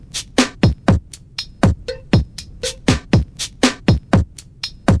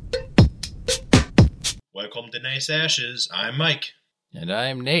Welcome to Nice Ashes. I'm Mike. And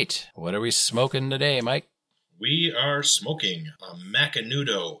I'm Nate. What are we smoking today, Mike? We are smoking a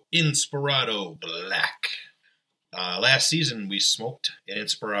Macanudo Inspirado Black. Last season, we smoked an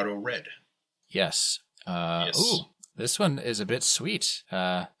Inspirado Red. Yes. Yes. Ooh, this one is a bit sweet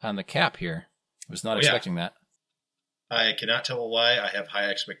on the cap here. I was not expecting that. I cannot tell a lie. I have high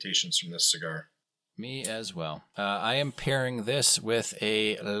expectations from this cigar. Me as well. I am pairing this with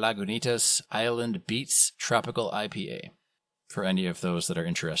a Lagunitas Island Beats Tropical IPA, for any of those that are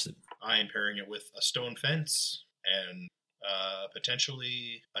interested. I am pairing it with a Stone Fence and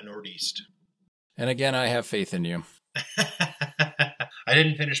potentially a Northeast. And again, I have faith in you. I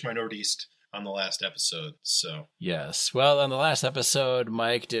didn't finish my Northeast on the last episode, so... Yes. Well, on the last episode,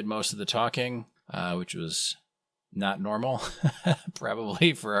 Mike did most of the talking, which was not normal,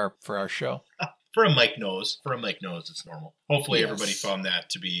 probably, for our show. For a Mike nose, it's normal. Hopefully everybody found that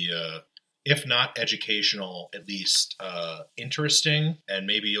to be, if not educational, at least interesting. And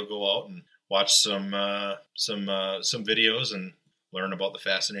maybe you'll go out and watch some videos and learn about the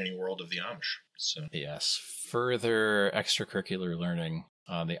fascinating world of the Amish. So yes, further extracurricular learning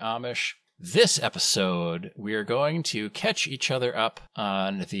on the Amish. This episode, we are going to catch each other up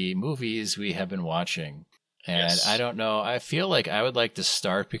on the movies we have been watching. And yes. I don't know, I feel like I would like to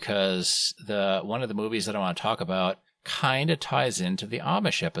start because one of the movies that I want to talk about kind of ties into the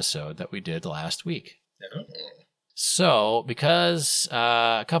Amish episode that we did last week. Oh. So, because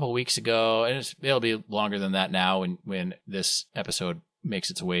a couple weeks ago, and it'll be longer than that now when this episode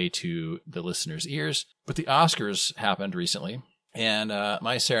makes its way to the listeners' ears, but the Oscars happened recently, and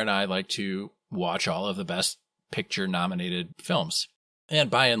my Sarah and I like to watch all of the best picture-nominated films. And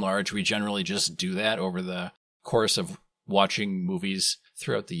by and large, we generally just do that over the course of watching movies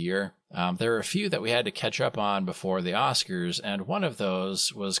throughout the year. There are a few that we had to catch up on before the Oscars, and one of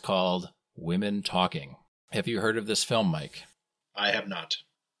those was called Women Talking. Have you heard of this film, Mike? I have not.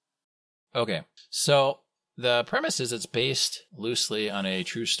 Okay, so the premise is it's based loosely on a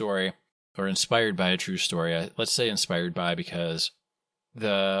true story, or inspired by a true story. Let's say inspired by, because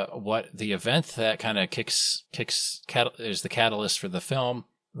the event that kind of is the catalyst for the film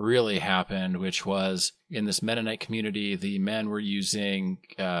really happened, which was in this Mennonite community, the men were using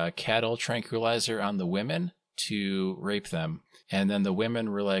cattle tranquilizer on the women to rape them. And then the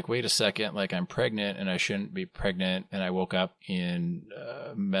women were like, wait a second, like I'm pregnant and I shouldn't be pregnant. And I woke up in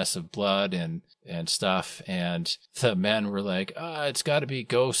a mess of blood and stuff. And the men were like, it's got to be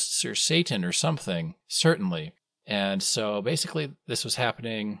ghosts or Satan or something, certainly. And so basically this was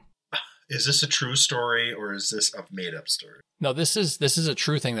happening. Is this a true story or is this a made-up story? No, this is a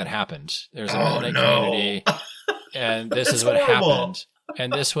true thing that happened. There's a Mennonite community, and this is what happened.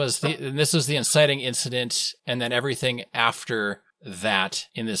 And this was the inciting incident, and then everything after that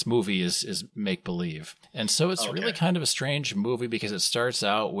in this movie is make believe. And so it's really kind of a strange movie because it starts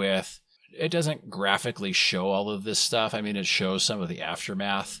out with, it doesn't graphically show all of this stuff. I mean, it shows some of the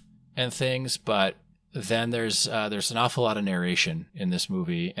aftermath and things, but then there's an awful lot of narration in this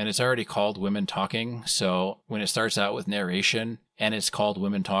movie, and it's already called Women Talking. So when it starts out with narration and it's called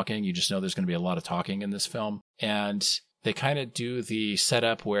Women Talking, you just know there's going to be a lot of talking in this film. And they kind of do the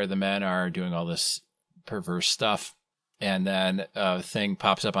setup where the men are doing all this perverse stuff, and then a thing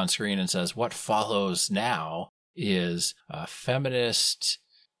pops up on screen and says, what follows now is a feminist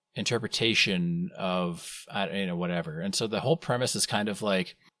interpretation of, whatever. And so the whole premise is kind of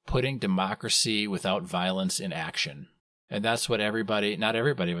like putting democracy without violence in action. And that's what not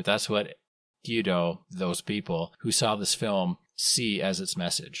everybody, but that's what, those people who saw this film see as its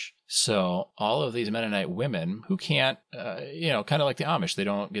message. So all of these Mennonite women who can't, kind of like the Amish, they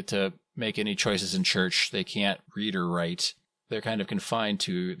don't get to make any choices in church. They can't read or write. They're kind of confined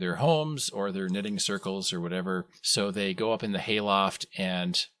to their homes or their knitting circles or whatever. So they go up in the hayloft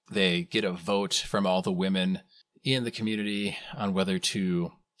and they get a vote from all the women in the community on whether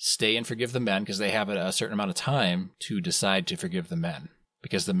to stay and forgive the men, because they have a certain amount of time to decide to forgive the men,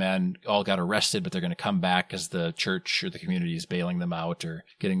 because the men all got arrested, but they're going to come back because the church or the community is bailing them out or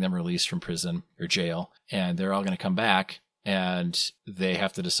getting them released from prison or jail. And they're all going to come back, and they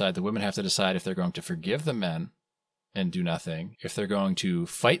have to decide, the women have to decide if they're going to forgive the men and do nothing, if they're going to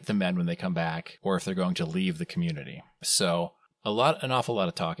fight the men when they come back, or if they're going to leave the community. So an awful lot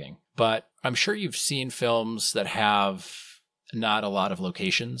of talking. But I'm sure you've seen films that have not a lot of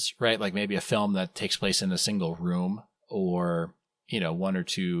locations, right? Like maybe a film that takes place in a single room, or, one or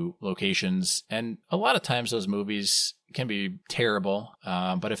two locations. And a lot of times those movies can be terrible.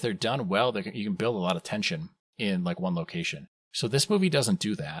 But if they're done well, you can build a lot of tension in like one location. So this movie doesn't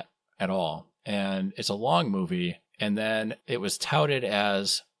do that at all. And it's a long movie. And then it was touted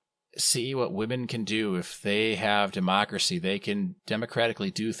as see what women can do if they have democracy. They can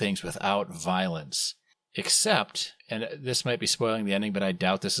democratically do things without violence. Except, and this might be spoiling the ending, but I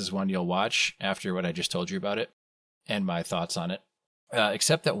doubt this is one you'll watch after what I just told you about it and my thoughts on it.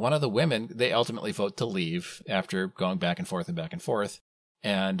 Except that one of the women, they ultimately vote to leave after going back and forth and back and forth.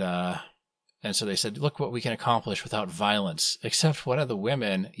 And so they said, look what we can accomplish without violence. Except one of the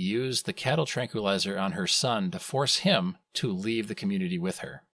women used the cattle tranquilizer on her son to force him to leave the community with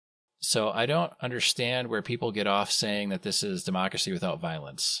her. So I don't understand where people get off saying that this is democracy without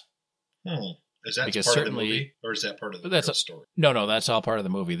violence. Is that part of the movie, or is that part of the real story? No, that's all part of the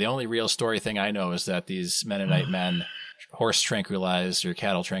movie. The only real story thing I know is that these Mennonite men horse tranquilized or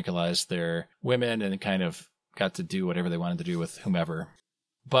cattle tranquilized their women and kind of got to do whatever they wanted to do with whomever.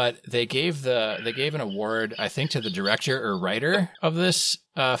 But they gave an award, I think, to the director or writer of this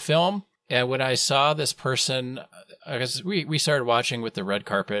film. And when I saw this person, because we started watching with the red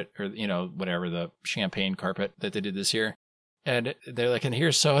carpet or, whatever, the champagne carpet that they did this year. And they're like, and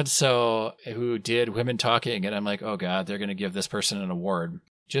here's so-and-so who did women talking. And I'm like, oh, God, they're going to give this person an award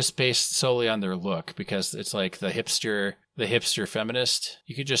just based solely on their look, because it's like the hipster feminist.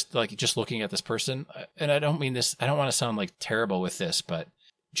 You could just looking at this person. And I don't mean this, I don't want to sound like terrible with this, but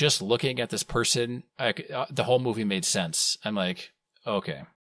just looking at this person, the whole movie made sense. I'm like, okay,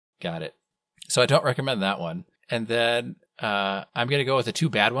 got it. So I don't recommend that one. And then I'm going to go with the two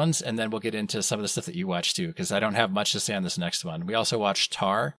bad ones, and then we'll get into some of the stuff that you watched too, because I don't have much to say on this next one. We also watched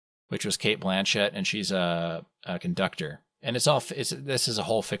Tar, which was Cate Blanchett, and she's a conductor. And this is a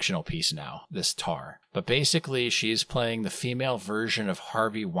whole fictional piece now, this Tar. But basically, she's playing the female version of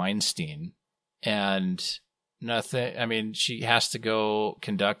Harvey Weinstein. And she has to go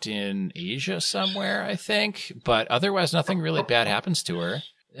conduct in Asia somewhere, I think. But otherwise, nothing really bad happens to her.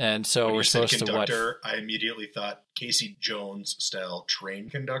 And so when we're supposed conductor, I immediately thought Casey Jones style train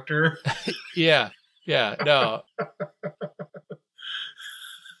conductor. Yeah, no.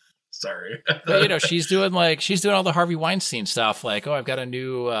 Sorry. But she's doing all the Harvey Weinstein stuff, like, oh, I've got a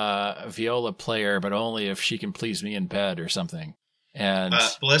new viola player, but only if she can please me in bed or something. And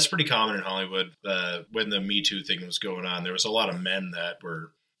well, that's pretty common in Hollywood. When the Me Too thing was going on, there was a lot of men that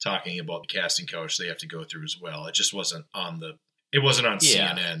were talking about the casting couch they have to go through as well. It just wasn't on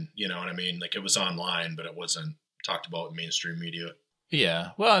CNN, you know what I mean? Like, it was online, but it wasn't talked about in mainstream media. Yeah.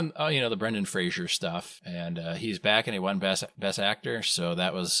 Well, the Brendan Fraser stuff, and he's back and he won Best Actor, so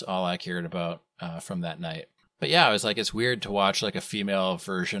that was all I cared about from that night. But yeah, I was like, it's weird to watch like a female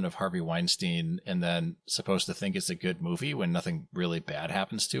version of Harvey Weinstein and then supposed to think it's a good movie when nothing really bad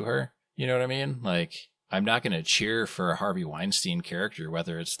happens to her. You know what I mean? Like, I'm not going to cheer for a Harvey Weinstein character,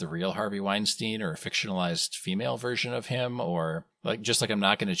 whether it's the real Harvey Weinstein or a fictionalized female version of him, or just like I'm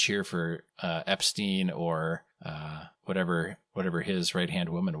not going to cheer for Epstein or whatever his right-hand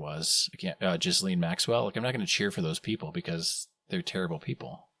woman was, Ghislaine Maxwell. Like, I'm not going to cheer for those people because they're terrible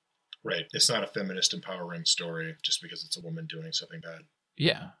people. Right. It's not a feminist empowering story just because it's a woman doing something bad.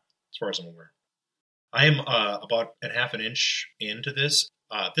 Yeah. As far as I'm aware. I am about a half an inch into this.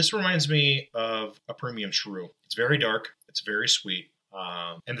 This reminds me of a premium shrew. It's very dark. It's very sweet.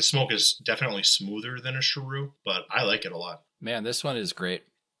 And the smoke is definitely smoother than a shrew, but I like it a lot. Man, this one is great.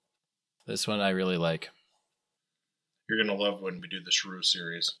 This one I really like. You're going to love when we do the shrew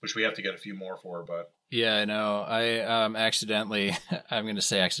series, which we have to get a few more for, but... Yeah, I know. I accidentally, I'm going to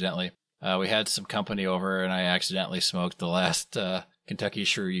say accidentally, we had some company over and I accidentally smoked the last Kentucky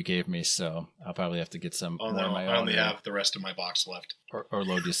shrew you gave me, so I'll probably have to get some more of my own. I only have the rest of my box left. Or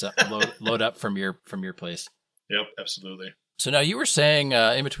load up from your place. Yep, absolutely. So now you were saying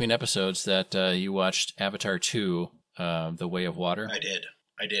in between episodes that you watched Avatar 2, The Way of Water. I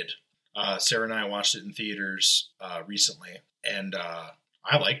did. Sarah and I watched it in theaters recently, and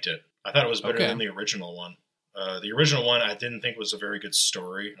I liked it. I thought it was better than the original one. The original one I didn't think was a very good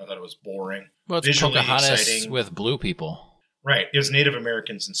story. I thought it was boring. Well, it's visually Pocahontas exciting. With blue people. Right. It was Native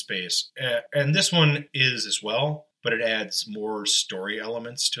Americans in space. And this one is as well, but it adds more story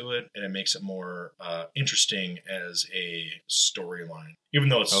elements to it, and it makes it more interesting as a storyline. Even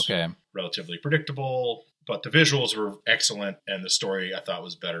though it's relatively predictable, but the visuals were excellent, and the story I thought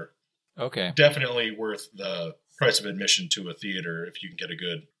was better. Okay. Definitely worth the price of admission to a theater if you can get a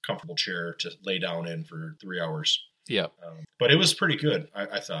good, comfortable chair to lay down in for 3 hours. Yep. But it was pretty good,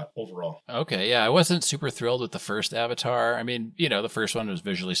 I thought, overall. Okay, yeah. I wasn't super thrilled with the first Avatar. I mean, the first one was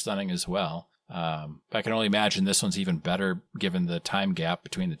visually stunning as well. I can only imagine this one's even better given the time gap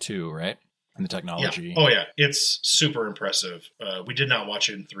between the two, right? And the technology. Yeah. Oh, yeah. It's super impressive. We did not watch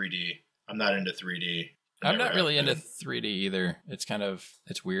it in 3D. I'm not into 3D. I'm not really into 3D either.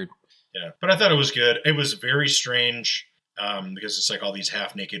 It's weird. Yeah, but I thought it was good. It was very strange. because it's like all these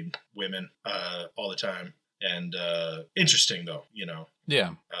half naked women all the time. And interesting though,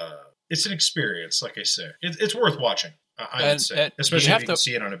 Yeah. It's an experience, like I say. It's worth watching. I would say, especially if you can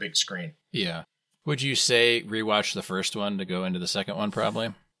see it on a big screen. Yeah. Would you say rewatch the first one to go into the second one?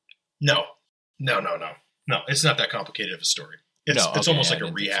 Probably. No. It's not that complicated of a story. It's almost like a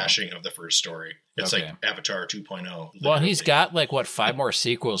rehashing of the first story. It's like Avatar 2.0. Well, he's got 5 more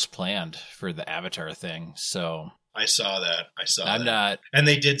sequels planned for the Avatar thing. So I saw that. I'm not. And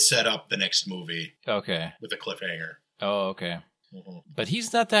they did set up the next movie. Okay. With a cliffhanger. Oh, okay. Mm-hmm. But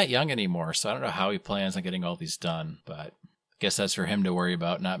he's not that young anymore, so I don't know how he plans on getting all these done. But I guess that's for him to worry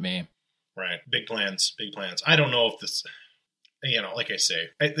about, not me. Right. Big plans. I don't know if this, like I say,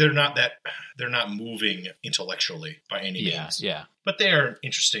 they're not moving intellectually by any means. Yeah. But they are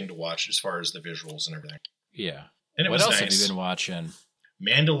interesting to watch as far as the visuals and everything. Yeah. And what else have you been watching?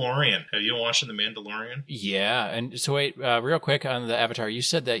 Mandalorian. Have you been watching The Mandalorian? Yeah. And so wait, real quick on the Avatar, you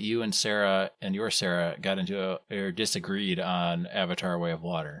said that you and Sarah got into or disagreed on Avatar Way of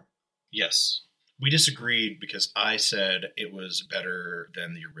Water. Yes. We disagreed because I said it was better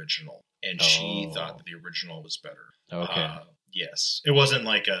than the original. And she thought that the original was better. Okay. Yes. It wasn't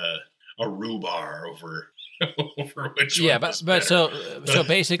like a rhubar over which one was better. So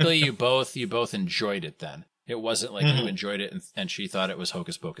basically you both enjoyed it then. It wasn't like you enjoyed it and she thought it was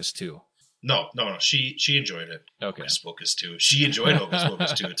Hocus Pocus 2. No. She enjoyed it. Okay. Hocus Pocus 2. She enjoyed Hocus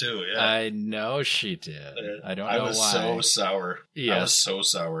Pocus 2 too. Yeah. I know she did. I don't know why. I was so sour. Yes. I was so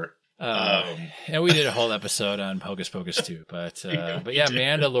sour. And we did a whole episode on Hocus Pocus 2, but yeah,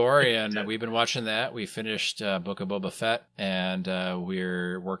 Mandalorian, we've been watching that. We finished Book of Boba Fett, and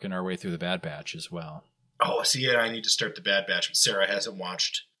we're working our way through the Bad Batch as well. Oh, see, I need to start the Bad Batch, but Sarah hasn't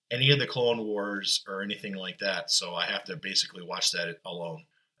watched any of the Clone Wars or anything like that, so I have to basically watch that alone.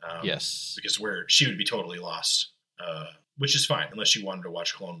 Yes. Because she would be totally lost, which is fine, unless she wanted to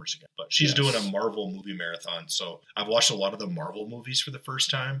watch Clone Wars again. But she's doing a Marvel movie marathon, so I've watched a lot of the Marvel movies for the first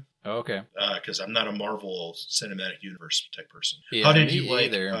time. Oh, okay. Because I'm not a Marvel Cinematic Universe type person. Yeah, how did you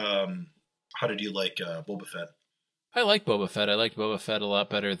like Boba Fett? I like Boba Fett. I liked Boba Fett a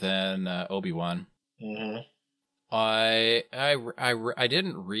lot better than Obi-Wan. Mm-hmm. I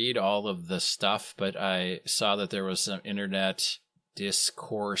didn't read all of the stuff, but I saw that there was some internet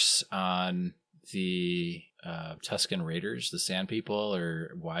discourse on the Tusken Raiders, the Sand People,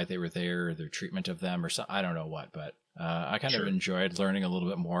 or why they were there, or their treatment of them, or something. I don't know what, but I kind of enjoyed learning a little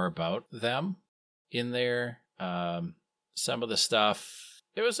bit more about them in there. Some of the stuff,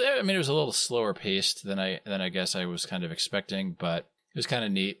 it was a little slower paced than I guess I was kind of expecting, but it was kind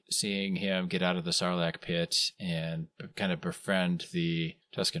of neat seeing him get out of the Sarlacc pit and kind of befriend the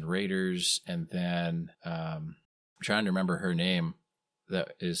Tusken Raiders, and then I'm trying to remember her name.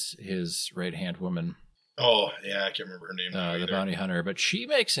 That is his right-hand woman. Oh, yeah, I can't remember her name. The bounty hunter. But she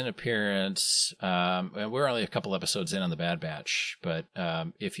makes an appearance, and we're only a couple episodes in on the Bad Batch, but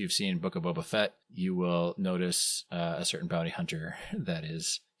if you've seen Book of Boba Fett, you will notice a certain bounty hunter that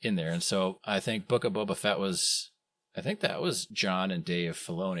is in there. And so I think Book of Boba Fett that was John and Dave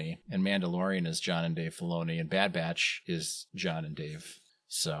Filoni, and Mandalorian is John and Dave Filoni, and Bad Batch is John and Dave.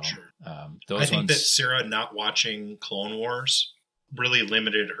 So I think that Sarah not watching Clone Wars really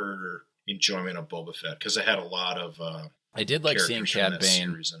limited her enjoyment of Boba Fett, because it had a lot of I did like seeing Cad Bane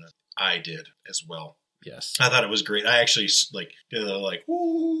in it. I did as well. Yes, I thought it was great. I actually did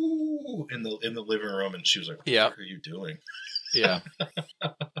woo in the living room, and she was like, "What the fuck are you doing?" Yeah.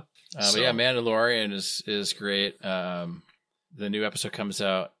 But yeah, Mandalorian is great. The new episode comes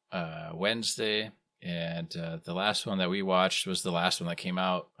out Wednesday, and the last one that we watched was the last one that came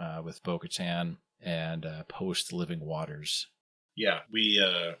out with Bo-Katan and Post Living Waters. Yeah, we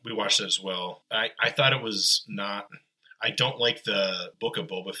watched it as well. I thought it was not. I don't like the Book of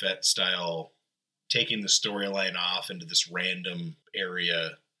Boba Fett style, taking the storyline off into this random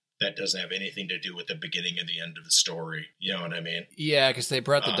area that doesn't have anything to do with the beginning and the end of the story. You know what I mean? Yeah, because they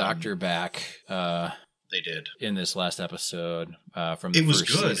brought the Doctor back. They did in this last episode from the first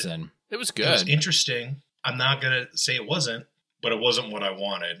season. It was good. It was interesting. I'm not gonna say it wasn't, but it wasn't what I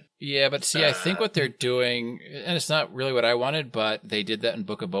wanted. Yeah, but see, I think what they're doing, and it's not really what I wanted, but they did that in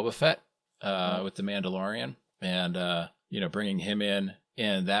Book of Boba Fett with the Mandalorian, and bringing him in,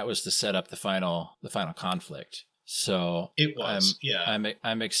 and that was to set up the final conflict. So it was.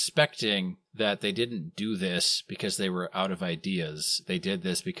 I'm expecting that they didn't do this because they were out of ideas. They did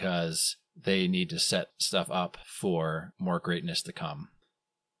this because they need to set stuff up for more greatness to come.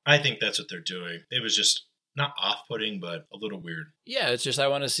 I think that's what they're doing. It was just not off-putting, but a little weird. Yeah, it's just I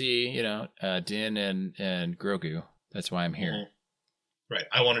want to see, Din and Grogu. That's why I'm here. Mm-hmm. Right.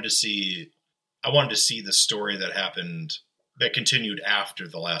 I wanted to see the story that happened that continued after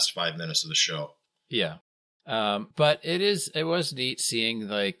the last 5 minutes of the show. Yeah. But it was neat seeing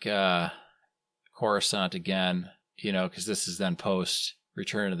like Coruscant again, because this is then post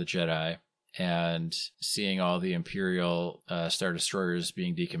Return of the Jedi, and seeing all the Imperial Star Destroyers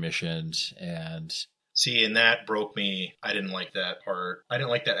being decommissioned. And see, and that broke me. I didn't like that part. I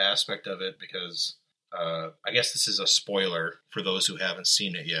didn't like that aspect of it because I guess this is a spoiler for those who haven't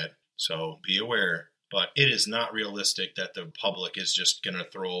seen it yet, so be aware. But it is not realistic that the public is just going to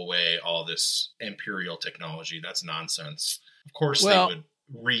throw away all this Imperial technology. That's nonsense. Of course, they would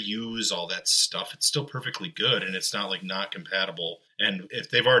reuse all that stuff. It's still perfectly good, and it's not like not compatible. And if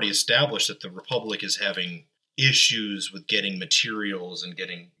they've already established that the Republic is having issues with getting materials and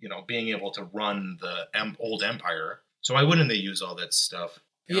getting, being able to run the old Empire, so why wouldn't they use all that stuff?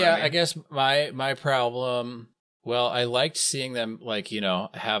 I guess my problem. Well, I liked seeing them,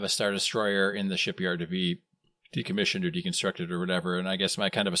 have a Star Destroyer in the shipyard to be decommissioned or deconstructed or whatever. And I guess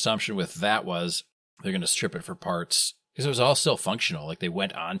my kind of assumption with that was they're going to strip it for parts because it was all still functional. Like, they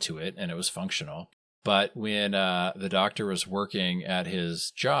went onto it and it was functional. But when the Doctor was working at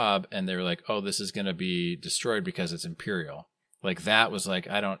his job and they were like, oh, this is going to be destroyed because it's Imperial. Like, that was like,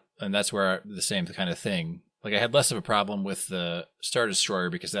 and that's where the same kind of thing. Like, I had less of a problem with the Star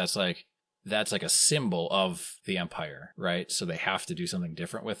Destroyer because that's like a symbol of the Empire, right? So they have to do something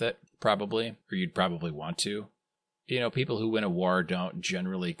different with it, probably, or you'd probably want to. People who win a war don't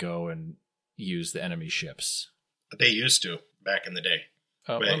generally go and use the enemy ships. They used to back in the day.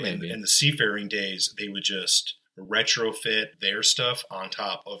 Oh, well, maybe. In the seafaring days, they would just retrofit their stuff on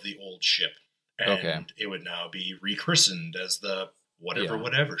top of the old ship. And it would now be rechristened as the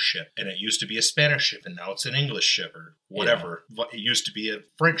whatever ship. And it used to be a Spanish ship, and now it's an English ship or whatever. Yeah. It used to be a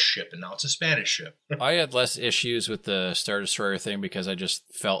French ship, and now it's a Spanish ship. I had less issues with the Star Destroyer thing because I just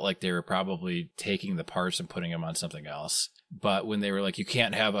felt like they were probably taking the parts and putting them on something else. But when they were like, you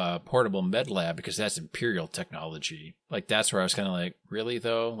can't have a portable med lab because that's Imperial technology, like, that's where I was kind of like, really,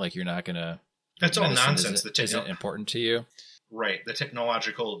 though? Like, you're not going to... That's all nonsense. Isn't important to you? Right. The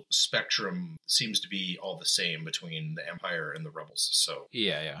technological spectrum seems to be all the same between the Empire and the Rebels. So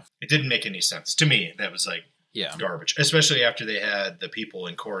yeah. It didn't make any sense. To me, that was like garbage. Especially after they had the people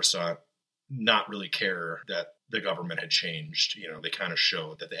in Coruscant not really care that the government had changed. They kind of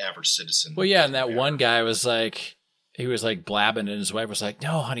showed that the average citizen... Well, yeah, and that one guy was like... He was like blabbing, and his wife was like,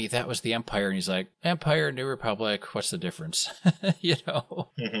 no, honey, that was the Empire. And he's like, Empire, New Republic, what's the difference?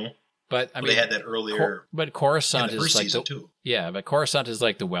 Mm-hmm. But I mean, they had that earlier. But Coruscant is like too. Yeah, but Coruscant is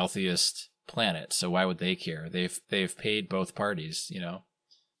like the wealthiest planet, so why would they care? They've paid both parties,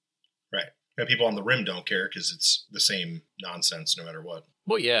 Right. And people on the Rim don't care because it's the same nonsense no matter what.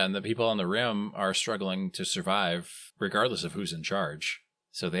 Well, yeah, and the people on the Rim are struggling to survive regardless of who's in charge,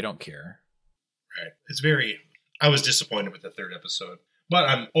 so they don't care. Right. I was disappointed with the third episode, but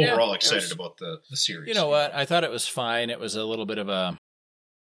I'm overall excited about the series. You know what? I thought it was fine. It was a little bit of a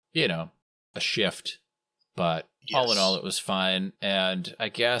shift, but all in all, it was fine. And I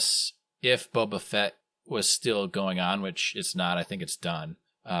guess if Boba Fett was still going on, which it's not, I think it's done,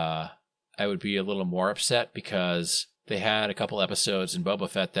 I would be a little more upset because they had a couple episodes in Boba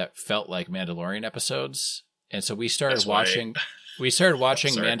Fett that felt like Mandalorian episodes. And so we started watching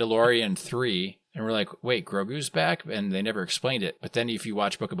Mandalorian 3, and we're like, wait, Grogu's back? And they never explained it. But then if you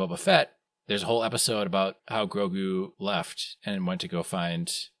watch Book of Boba Fett, there's a whole episode about how Grogu left and went to go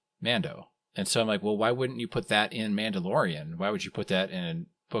find Mando. And so I'm like, well, why wouldn't you put that in Mandalorian? Why would you put that in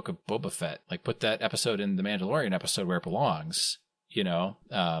Book of Boba Fett? Like, put that episode in the Mandalorian episode where it belongs,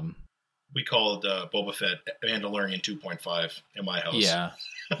 We called Boba Fett Mandalorian 2.5 in my house.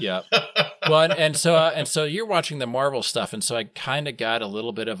 Yeah. Well, and so you're watching the Marvel stuff, and so I kind of got a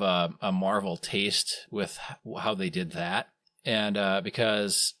little bit of a Marvel taste with how they did that. And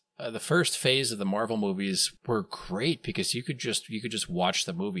because the first phase of the Marvel movies were great because you could just watch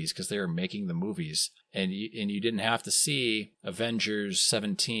the movies because they were making the movies, and you didn't have to see Avengers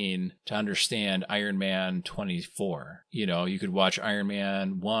 17 to understand Iron Man 24. You could watch Iron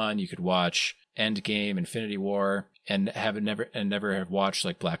Man 1, you could watch Endgame, Infinity War, and never have watched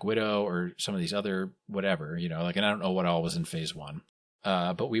like Black Widow or some of these other whatever. And I don't know what all was in phase 1.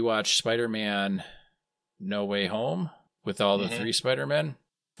 But we watched Spider-Man No Way Home with all the three Spider-Men.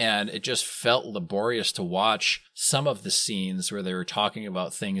 And it just felt laborious to watch some of the scenes where they were talking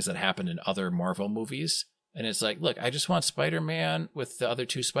about things that happened in other Marvel movies. And it's like, look, I just want Spider-Man with the other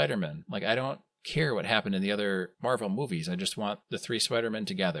two Spider-Men. Like, I don't care what happened in the other Marvel movies. I just want the three Spider-Men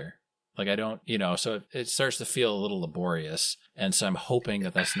together. Like, I don't, so it starts to feel a little laborious. And so I'm hoping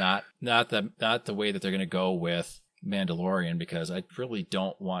that that's not the way that they're going to go with Mandalorian, because I really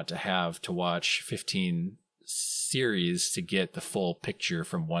don't want to have to watch 15 series to get the full picture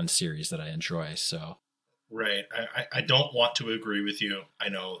from one series that I enjoy. So, right. I don't want to agree with you. I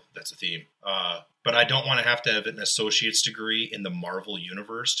know that's a theme. But I don't want to have an associate's degree in the Marvel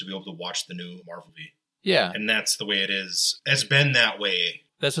universe to be able to watch the new Marvel movie. Yeah. And that's the way it is. It's been that way.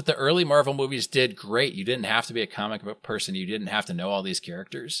 That's what the early Marvel movies did great. You didn't have to be a comic book person. You didn't have to know all these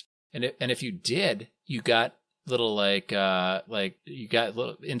characters. And if you did, you got little like you got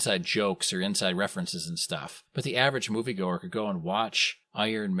little inside jokes or inside references and stuff. But the average moviegoer could go and watch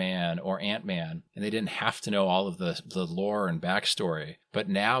Iron Man or Ant-Man, and they didn't have to know all of the lore and backstory. But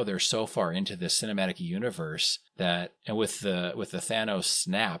now they're so far into this cinematic universe that, and with the Thanos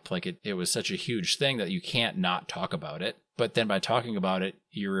snap, like it was such a huge thing that you can't not talk about it. But then by talking about it,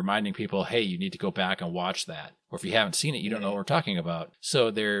 you're reminding people, hey, you need to go back and watch that. Or if you haven't seen it, you don't know what we're talking about.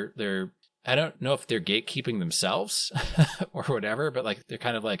 So they're I don't know if they're gatekeeping themselves or whatever, but like they're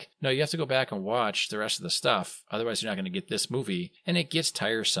kind of like, no, you have to go back and watch the rest of the stuff. Otherwise, you're not going to get this movie. And it gets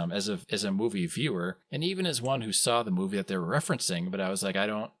tiresome as a movie viewer. And even as one who saw the movie that they were referencing, but I was like,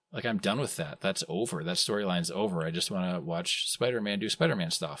 I'm done with that. That's over. That storyline's over. I just want to watch Spider-Man do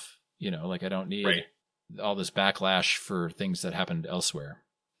Spider-Man stuff. Like I don't need all this backlash for things that happened elsewhere.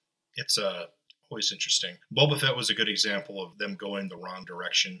 It's always interesting. Boba Fett was a good example of them going the wrong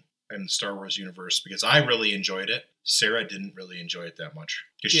direction in the Star Wars universe, because I really enjoyed it. Sarah didn't really enjoy it that much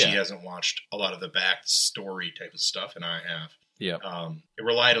because she hasn't watched a lot of the backstory type of stuff, and I have. Yeah. It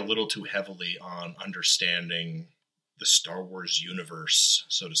relied a little too heavily on understanding the Star Wars universe,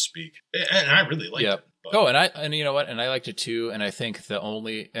 so to speak, and I really liked it. But. Oh, and you know what? And I liked it too. And I think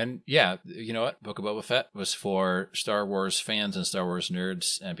you know what? Book of Boba Fett was for Star Wars fans and Star Wars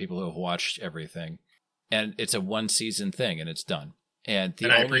nerds and people who have watched everything. And it's a 1-season thing, and it's done. And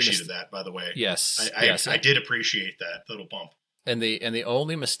I appreciated that, by the way. Yes, I did appreciate that little bump. And the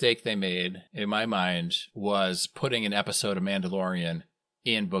only mistake they made, in my mind, was putting an episode of Mandalorian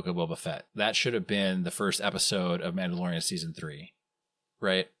in Book of Boba Fett. That should have been the first episode of Mandalorian season 3,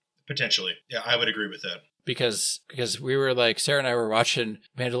 right? Potentially, yeah, I would agree with that. Because we were like, Sarah and I were watching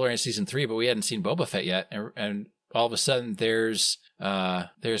Mandalorian season 3, but we hadn't seen Boba Fett yet, and all of a sudden there's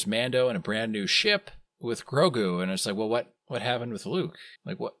Mando and a brand new ship with Grogu, and it's like, well, what happened with Luke?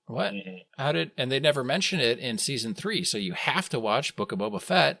 Like, what? Mm-hmm. How did? And they never mention it in season 3, so you have to watch Book of Boba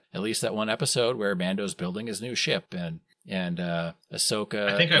Fett, at least that one episode where Mando's building his new ship, and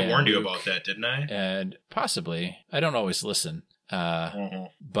Ahsoka. I think I warned you about that, didn't I? And possibly, I don't always listen. Mm-hmm.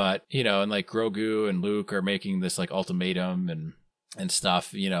 But and like Grogu and Luke are making this like ultimatum and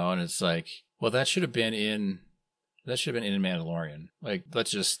stuff, and it's like, well, that should have been in Mandalorian. Like,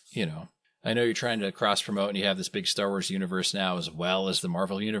 let's just, I know you're trying to cross promote and you have this big Star Wars universe now as well as the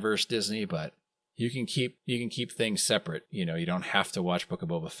Marvel universe, Disney, but you can keep things separate. You don't have to watch Book of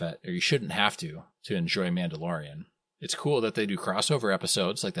Boba Fett, or you shouldn't have to enjoy Mandalorian. It's cool that they do crossover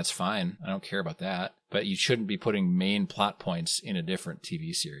episodes, like that's fine. I don't care about that. But you shouldn't be putting main plot points in a different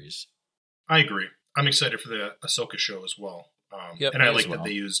TV series. I agree. I'm excited for the Ahsoka show as well. And I like that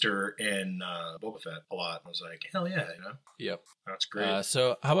they used her in Boba Fett a lot. I was like, hell yeah, Yep. That's great.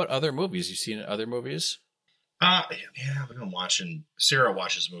 So how about other movies? You seen other movies? Yeah, I've been watching. Sarah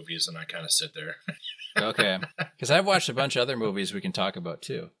watches movies, and I kind of sit there. Okay. Because I've watched a bunch of other movies we can talk about,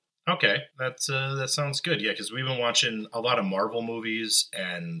 too. Okay, that sounds good. Yeah, because we've been watching a lot of Marvel movies,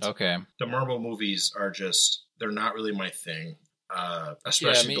 and the Marvel movies are they're not really my thing.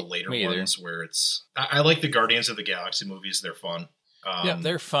 Especially the later ones where I like the Guardians of the Galaxy movies. They're fun. Yeah,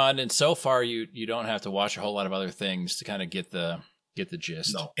 they're fun, and so far you don't have to watch a whole lot of other things to kind of get the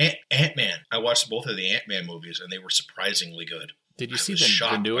gist. No, Ant-Man. I watched both of the Ant-Man movies, and they were surprisingly good. Did you see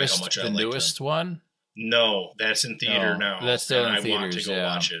the newest one? No, that's in theater now. That's still in theaters. I want to go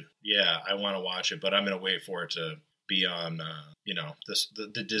watch it. Yeah, I want to watch it, but I'm going to wait for it to be on,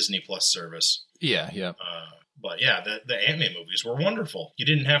 the Disney Plus service. Yeah. But yeah, the Ant-Man movies were wonderful. You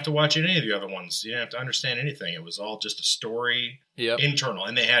didn't have to watch any of the other ones. You didn't have to understand anything. It was all just a story, internal,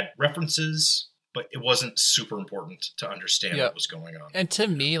 and they had references, but it wasn't super important to understand what was going on. And to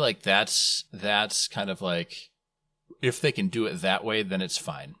me, like that's kind of like, if they can do it that way, then it's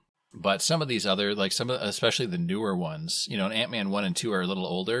fine. But some of these other, like especially the newer ones, and Ant-Man 1 and 2 are a little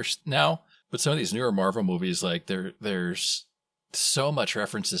older now, but some of these newer Marvel movies, like there's so much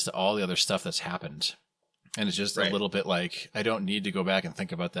references to all the other stuff that's happened. And it's just a little bit like, I don't need to go back and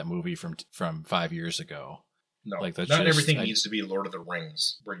think about that movie from 5 years ago. No, like not everything needs to be Lord of the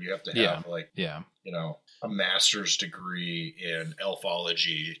Rings, where you have to have a master's degree in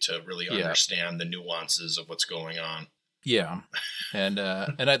elfology to really understand the nuances of what's going on. Yeah. And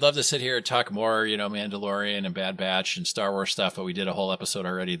I'd love to sit here and talk more, Mandalorian and Bad Batch and Star Wars stuff, but we did a whole episode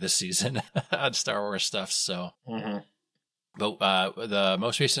already this season on Star Wars stuff. So, But the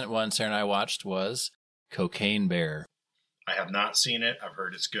most recent one Sarah and I watched was Cocaine Bear. I have not seen it. I've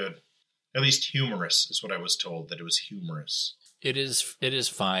heard it's good. At least humorous is what I was told, that it was humorous. It is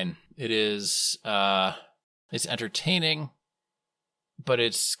fine. It is, it's entertaining, but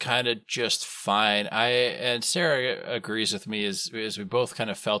it's kind of just fine. And Sarah agrees with me as we both kind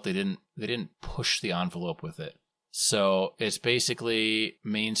of felt they didn't push the envelope with it. So it's basically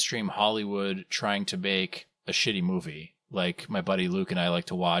mainstream Hollywood trying to make a shitty movie, like my buddy Luke and I like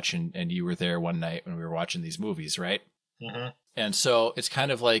to watch, and you were there one night when we were watching these movies, right? Mm-hmm. And so it's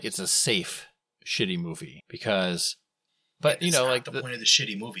kind of like it's a safe shitty movie because, but it's not the point of the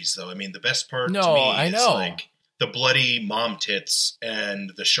shitty movies, though. I mean, the best part to me is like the bloody mom tits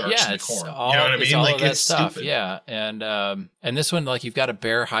and the sharks in the corn. You know what I mean? Like it's stuff. Stupid. Yeah. And this one, like, you've got a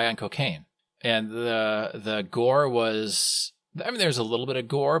bear high on cocaine, and the gore was, I mean, there's a little bit of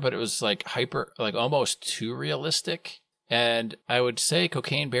gore, but it was like almost too realistic. And I would say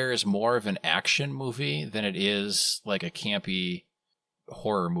Cocaine Bear is more of an action movie than it is like a campy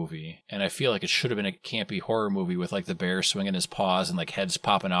horror movie. And I feel like it should have been a campy horror movie with like the bear swinging his paws and like heads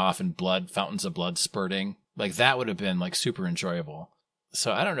popping off and fountains of blood spurting. Like that would have been like super enjoyable.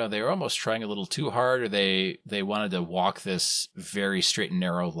 So I don't know. They were almost trying a little too hard, or they wanted to walk this very straight and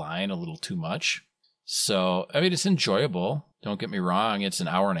narrow line a little too much. So, I mean, it's enjoyable. Don't get me wrong. It's an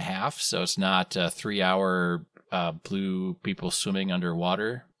hour and a half. So it's not a 3-hour blue people swimming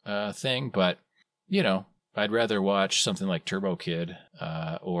underwater thing, but I'd rather watch something like Turbo Kid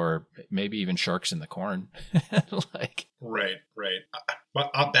or maybe even Sharks in the Corn. Right.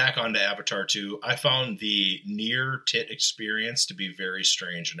 But back onto Avatar 2. I found the near tit experience to be very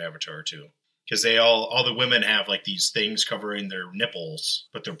strange in Avatar 2, because all the women have like these things covering their nipples,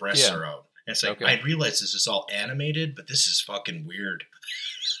 but their breasts are out. And it's like, I realize this is all animated, but this is fucking weird.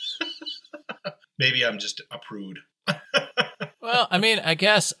 Maybe I'm just a prude. Well, I mean, I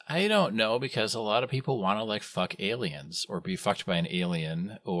guess I don't know, because a lot of people want to like fuck aliens or be fucked by an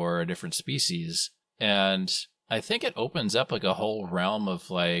alien or a different species. And I think it opens up like a whole realm of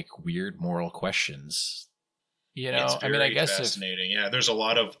like weird moral questions. It's very, I mean, I guess fascinating. Yeah, there's a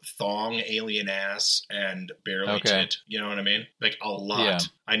lot of thong, alien ass, and barely tit. You know what I mean? Like a lot. Yeah.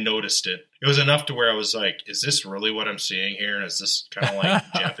 I noticed it. It was enough to where I was like, "Is this really what I'm seeing here? And is this kind of like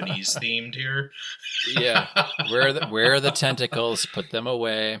Japanese themed here?" Yeah. Where are the tentacles? Put them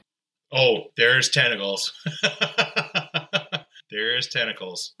away. Oh, there's tentacles. There's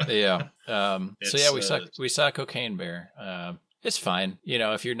tentacles. Yeah. So yeah, we saw Cocaine Bear. It's fine.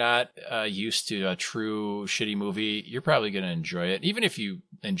 If you're not used to a true shitty movie, you're probably going to enjoy it. Even if you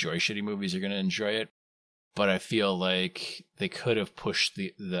enjoy shitty movies, you're going to enjoy it. But I feel like they could have pushed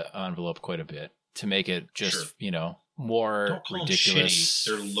the envelope quite a bit to make it just, more ridiculous.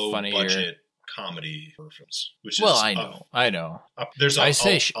 They're low funnier. Budget comedy films. I know. There's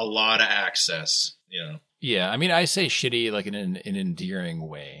a lot of access, Yeah, I mean, I say shitty like in an endearing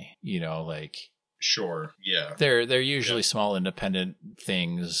way, like. Sure. Yeah. They're usually small independent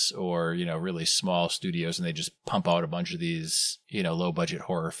things, or, really small studios, and they just pump out a bunch of these, low budget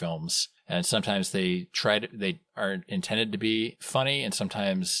horror films. And sometimes they are intended to be funny, and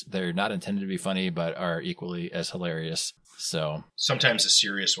sometimes they're not intended to be funny, but are equally as hilarious. So sometimes the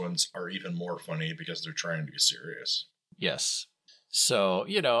serious ones are even more funny because they're trying to be serious. Yes. So,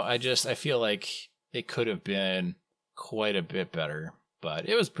 I feel like it could have been quite a bit better. But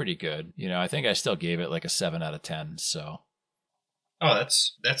it was pretty good. I think I still gave it like a 7 out of 10. So, oh,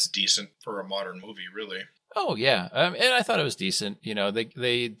 that's decent for a modern movie, really. Oh yeah, and I thought it was decent.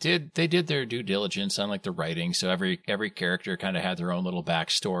 They did their due diligence on like the writing. So every character kind of had their own little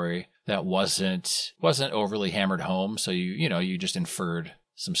backstory that wasn't overly hammered home. So you just inferred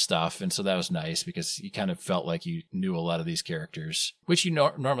some stuff, and so that was nice because you kind of felt like you knew a lot of these characters, which you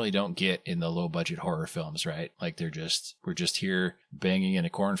normally don't get in the low budget horror films, right? Like we're just here banging in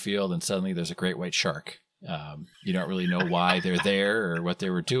a cornfield, and suddenly there's a great white shark. You don't really know why they're there or what they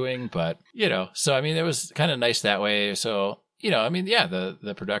were doing, but so I mean, it was kind of nice that way. So I mean, yeah,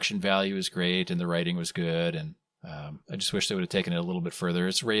 the production value is great and the writing was good, and I just wish they would have taken it a little bit further.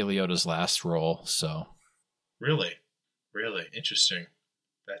 It's Ray Liotta's last role, so really interesting.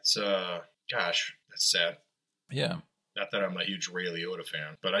 That's that's sad. Yeah. Not that I'm a huge Ray Liotta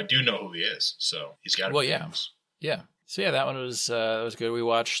fan, but I do know who he is, so he's got to be famous. Yeah. So yeah, that one was good. We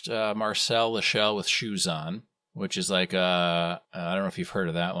watched Marcel the Shell with Shoes On, which is like I don't know if you've heard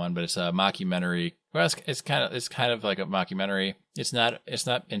of that one, but it's a mockumentary. Well, it's kind of like a mockumentary. It's not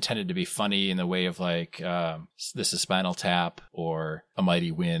intended to be funny in the way of like This Is Spinal Tap or A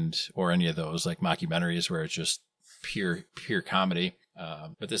Mighty Wind or any of those like mockumentaries where it's just pure comedy.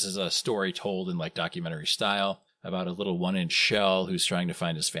 But this is a story told in like documentary style about a little 1-inch shell who's trying to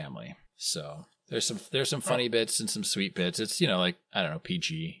find his family. So there's some funny bits and some sweet bits. It's, like, I don't know,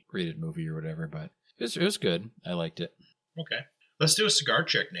 PG rated movie or whatever, but it was good. I liked it. Okay. Let's do a cigar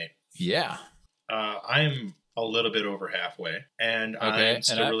check, Nate. Yeah. I'm a little bit over halfway, and I'm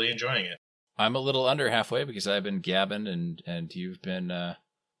still really enjoying it. I'm a little under halfway because I've been gabbing and you've been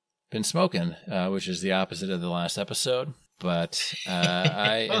smoking, which is the opposite of the last episode. But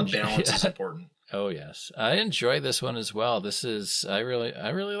balance is important. Oh yes, I enjoy this one as well. I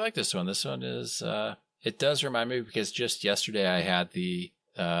really like this one. This one is it does remind me because just yesterday I had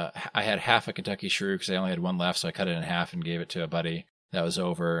I had half a Kentucky Shrew because I only had one left, so I cut it in half and gave it to a buddy that was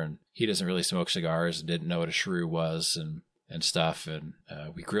over, and he doesn't really smoke cigars and didn't know what a shrew was and stuff, and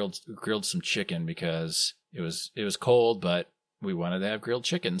we grilled some chicken because it was cold, but we wanted to have grilled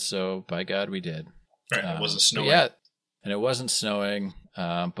chicken, so by God we did. Right, it wasn't snowing. Yeah, and it wasn't snowing.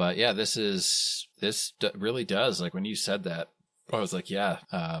 But yeah, this really does, like when you said that, I was like, yeah,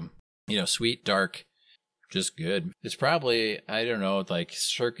 sweet, dark, just good. It's probably, I don't know, like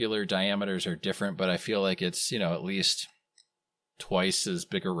circular diameters are different, but I feel like it's, at least twice as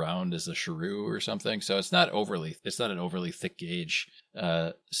big around as a Cheroux or something. So it's not an overly thick gauge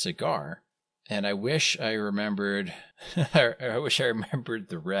cigar. And I wish I remembered,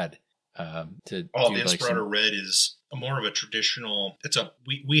 the red. The Inspirado Red is more of a traditional.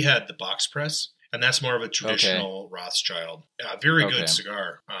 We had the box press, and that's more of a traditional Rothschild. Very good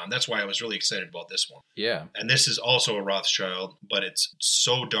cigar. That's why I was really excited about this one. Yeah, and this is also a Rothschild, but it's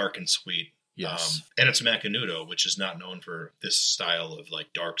so dark and sweet. Yes, and it's Macanudo, which is not known for this style of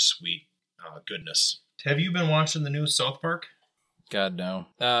like dark sweet goodness. Have you been watching the new South Park? God no.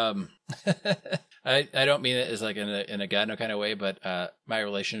 I don't mean it as like in a God no kind of way, but my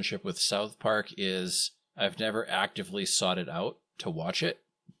relationship with South Park is I've never actively sought it out to watch it.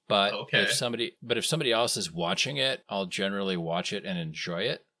 But if somebody else is watching it, I'll generally watch it and enjoy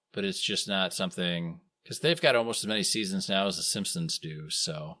it. But it's just not something because they've got almost as many seasons now as The Simpsons do.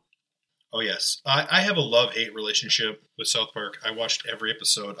 So. Oh yes, I have a love-hate relationship with South Park. I watched every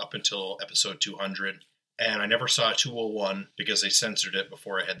episode up until episode 200. And I never saw 201 because they censored it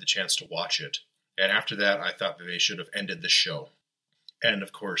before I had the chance to watch it. And after that, I thought that they should have ended the show. And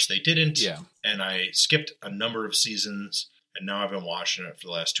of course, they didn't. Yeah. And I skipped a number of seasons. And now I've been watching it for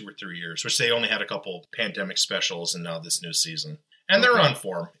the last 2 or 3 years, which they only had a couple pandemic specials and now this new season. And they're on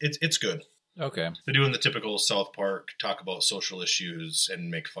form. It's good. Okay. They're doing the typical South Park, talk about social issues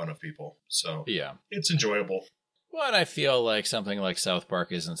and make fun of people. So yeah, it's enjoyable. Well, and I feel like something like South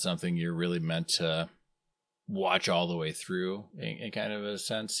Park isn't something you're really meant to watch all the way through in kind of a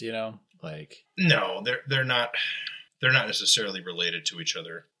sense, like no, they're not necessarily related to each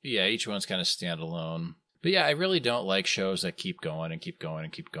other. Yeah, each one's kind of standalone. But yeah, I really don't like shows that keep going and keep going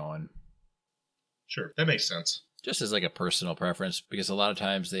and keep going. Sure, that makes sense. Just as like a personal preference, because a lot of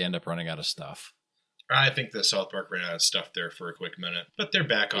times they end up running out of stuff. I think that South Park ran out of stuff there for a quick minute, but they're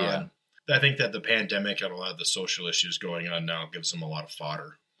back on. I think that the pandemic and a lot of the social issues going on now gives them a lot of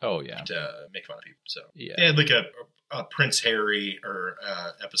fodder. Oh, yeah. To make fun of people. So yeah. They had like a Prince Harry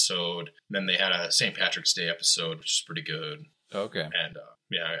episode. And then they had a St. Patrick's Day episode, which is pretty good. Okay. And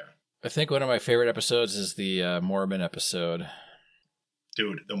yeah. I think one of my favorite episodes is the Mormon episode.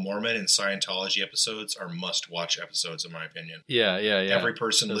 Dude, the Mormon and Scientology episodes are must-watch episodes, in my opinion. Yeah. Every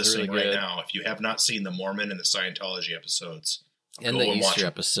person listening really right now, if you have not seen the Mormon and the Scientology episodes, and the Easter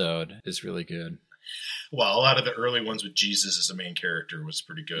episode is really good. Well, a lot of the early ones with Jesus as the main character was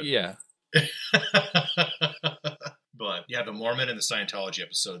pretty good. Yeah. But yeah, the Mormon and the Scientology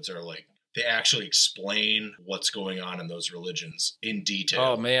episodes are like, they actually explain what's going on in those religions in detail.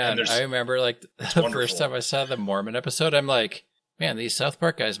 Oh man, I remember like the first time I saw the Mormon episode, I'm like, man, these South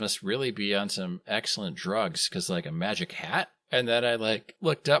Park guys must really be on some excellent drugs because like a magic hat. And then I like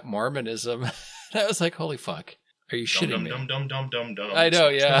looked up Mormonism and I was like, holy fuck. Are you shitting me? Dumb. I know,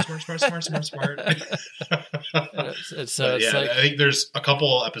 yeah. Smart. It's like, I think there's a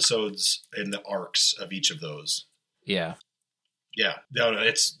couple episodes in the arcs of each of those. Yeah. Yeah. No,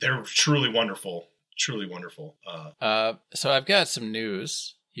 they're truly wonderful. Truly wonderful. So I've got some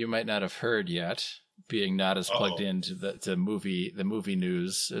news you might not have heard yet, being not as plugged into the movie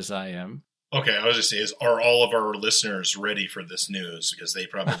news as I am. Okay, I was just saying, are all of our listeners ready for this news? Because they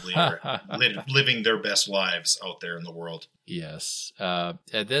probably are living their best lives out there in the world. Yes.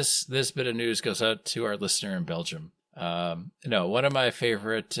 This bit of news goes out to our listener in Belgium. No, one of my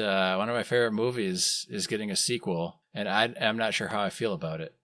favorite movies is getting a sequel, and I'm not sure how I feel about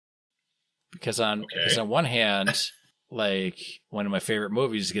it. Because on one hand, like, one of my favorite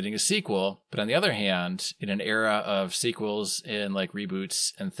movies is getting a sequel, but on the other hand, in an era of sequels and like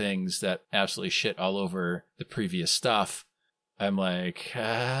reboots and things that absolutely shit all over the previous stuff, I'm like,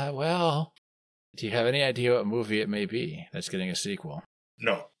 well, do you have any idea what movie it may be that's getting a sequel?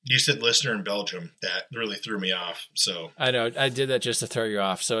 No. You said listener in Belgium. That really threw me off. So I know, I did that just to throw you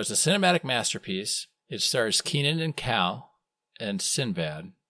off. So it's a cinematic masterpiece. It stars Keenan and Cal and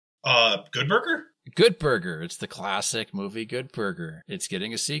Sinbad. Good Burger? Good Burger. It's the classic movie Good Burger. It's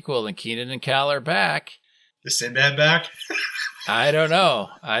getting a sequel, and Keenan and Cal are back. Is Sinbad back? I don't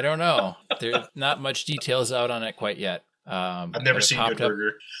know. There's not much details out on it quite yet. I've never seen Good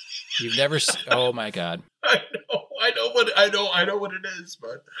Burger. You've never oh my God. I know what it is,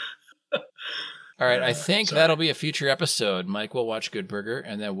 but all right, I think that'll be a future episode. Mike will watch Good Burger,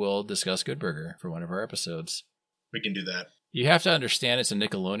 and then we'll discuss Good Burger for one of our episodes. We can do that. You have to understand it's a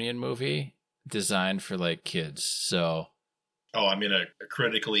Nickelodeon movie designed for like kids, so I'm gonna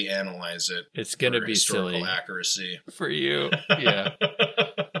critically analyze it. It's gonna be silly accuracy for you. Yeah.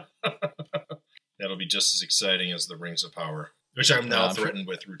 That'll be just as exciting as the Rings of Power, which I'm now threatened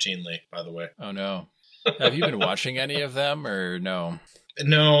with routinely, by the way. Oh no. Have you been watching any of them or no?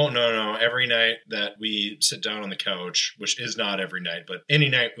 No. Every night that we sit down on the couch, which is not every night, but any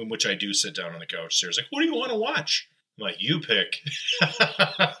night in which I do sit down on the couch, Sarah's like, what do you want to watch? I'm like, you pick.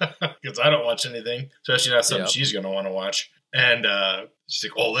 Because I don't watch anything, especially not something she's going to want to watch. And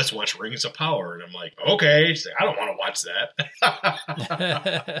she's like, oh, let's watch Rings of Power. And I'm like, okay. She's like, I don't want to watch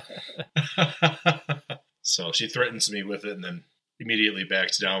that. So she threatens me with it and then immediately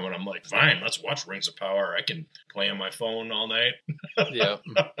backs down when I'm like, fine, let's watch Rings of Power. I can play on my phone all night. Yeah.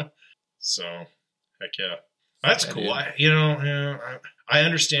 So, heck yeah. That's cool. I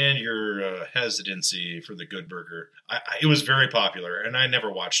understand your hesitancy for the Good Burger. It was very popular, and I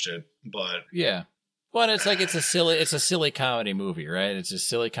never watched it, but yeah. Well, it's like it's a silly comedy movie, right? It's a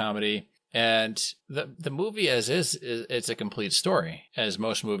silly comedy, and the movie as is it's a complete story, as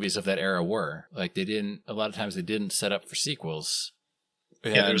most movies of that era were. Like a lot of times they didn't set up for sequels.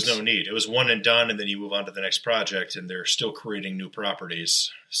 Yeah, there was no need. It was one and done, and then you move on to the next project, and they're still creating new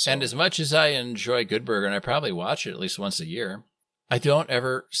properties. So. And as much as I enjoy Good Burger, and I probably watch it at least once a year, I don't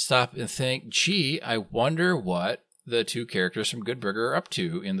ever stop and think, gee, I wonder what the two characters from Good Burger are up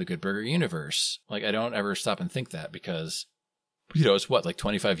to in the Good Burger universe. Like, I don't ever stop and think that because, it's what, like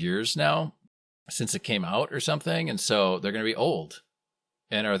 25 years now since it came out or something? And so they're going to be old.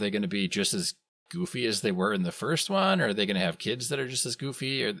 And are they going to be just as goofy as they were in the first one? Or are they going to have kids that are just as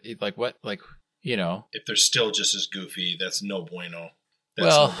goofy? Or like what? Like, If they're still just as goofy, that's no bueno.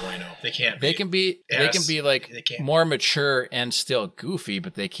 No bueno. They can't be. They can be like more mature and still goofy,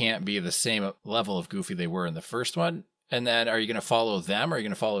 but they can't be the same level of goofy they were in the first one. And then are you going to follow them or are you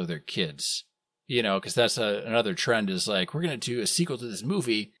going to follow their kids? Because that's another trend is like, we're going to do a sequel to this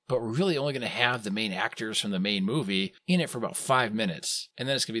movie, but we're really only going to have the main actors from the main movie in it for about 5 minutes. And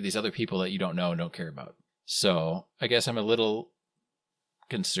then it's going to be these other people that you don't know and don't care about. So I guess I'm a little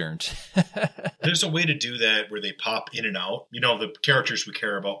concerned. There's a way to do that where they pop in and out. The characters we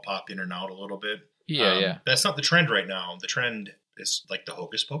care about pop in and out a little bit. Yeah. That's not the trend right now. The trend is like the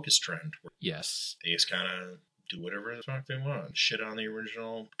Hocus Pocus trend. Yes. They just kind of do whatever the fuck they want. Shit on the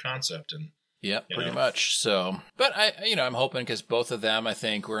original concept. And yeah, pretty much. So, but I'm hoping because both of them, I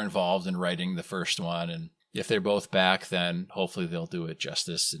think, were involved in writing the first one. And if they're both back, then hopefully they'll do it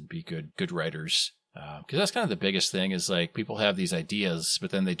justice and be good writers. Because that's kind of the biggest thing is like people have these ideas, but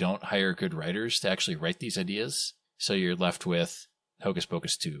then they don't hire good writers to actually write these ideas. So you're left with Hocus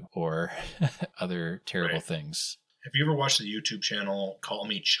Pocus 2 or other terrible things. Have you ever watched the YouTube channel Call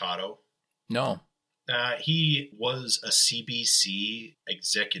Me Chato? No. He was a CBC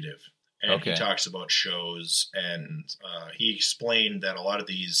executive. And he talks about shows, and he explained that a lot of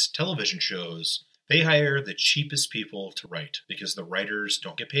these television shows, they hire the cheapest people to write because the writers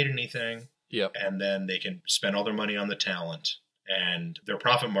don't get paid anything. Yep. And then they can spend all their money on the talent. And their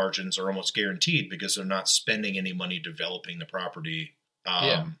profit margins are almost guaranteed because they're not spending any money developing the property.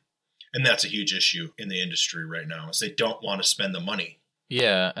 And that's a huge issue in the industry right now is they don't want to spend the money.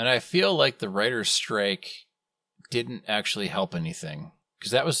 Yeah, and I feel like the writer's strike didn't actually help anything.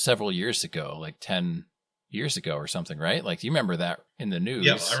 Because that was several years ago, like 10 years ago or something, right? Like, do you remember that in the news?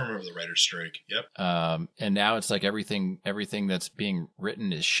 Yeah, I remember the writer's strike. Yep. And now it's like everything that's being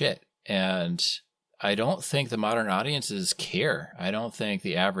written is shit. And I don't think the modern audiences care. I don't think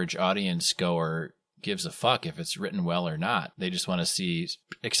the average audience goer gives a fuck if it's written well or not. They just want to see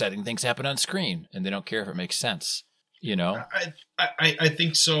exciting things happen on screen, and they don't care if it makes sense. You know? I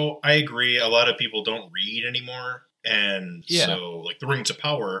think so. I agree. A lot of people don't read anymore. And so, like, The Rings of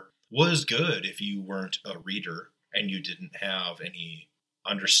Power was good if you weren't a reader and you didn't have any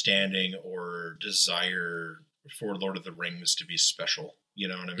understanding or desire for Lord of the Rings to be special. You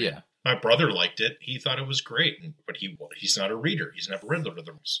know what I mean? Yeah. My brother liked it. He thought it was great, but he's not a reader. He's never read Lord of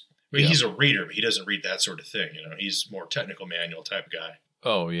the Rings. I mean, he's a reader, but he doesn't read that sort of thing. You know, he's more technical manual type guy.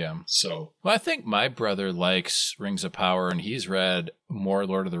 Oh, yeah. So, well, I think my brother likes Rings of Power, and he's read more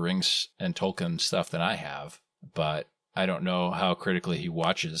Lord of the Rings and Tolkien stuff than I have, but I don't know how critically he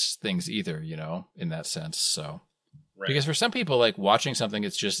watches things either, you know, in that sense. So, right. Because for some people, like, watching something,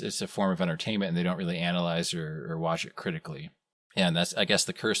 it's a form of entertainment, and they don't really analyze or watch it critically. And that's, I guess,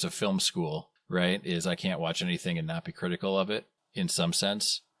 the curse of film school, right? Is I can't watch anything and not be critical of it in some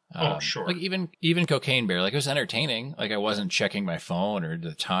sense. Sure. Like even Cocaine Bear, like, it was entertaining. Like, I wasn't checking my phone or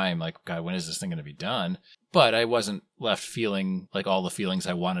the time, like, God, when is this thing going to be done? But I wasn't left feeling like all the feelings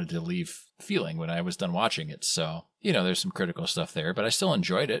I wanted to leave feeling when I was done watching it. So, you know, there's some critical stuff there, but I still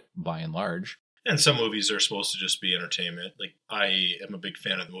enjoyed it by and large. And some movies are supposed to just be entertainment. Like, I am a big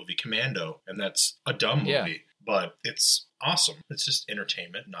fan of the movie Commando, and that's a dumb movie, but it's awesome. It's just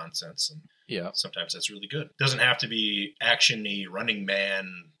entertainment nonsense, and sometimes that's really good. It doesn't have to be action-y Running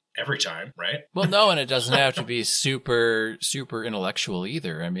Man every time, right? Well, no, and it doesn't have to be super, super intellectual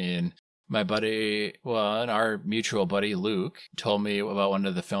either. I mean, my buddy, and our mutual buddy Luke told me about one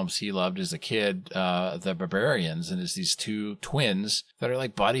of the films he loved as a kid, The Barbarians, and it's these two twins that are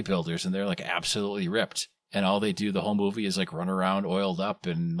like bodybuilders, and they're like absolutely ripped. And all they do the whole movie is like run around oiled up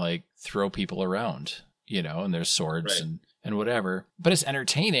and like throw people around, you know, and there's swords and whatever. But it's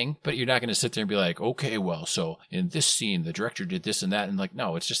entertaining, but you're not going to sit there and be like, okay, well, so in this scene, the director did this and that. And like,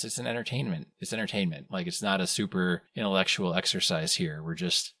 no, it's an entertainment. It's entertainment. Like, it's not a super intellectual exercise here. We're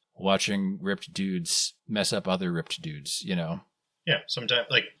just watching ripped dudes mess up other ripped dudes, you know? Yeah, sometimes,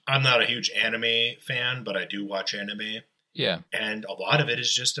 like, I'm not a huge anime fan, but I do watch anime. Yeah. And a lot of it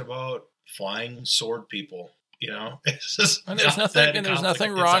is just about flying sword people. You know, it's just there's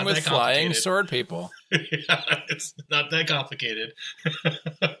nothing wrong with flying sword people. Yeah, it's not that complicated.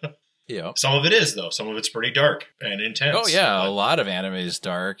 Yeah, some of it is though. Some of it's pretty dark and intense. Oh yeah, a lot of anime is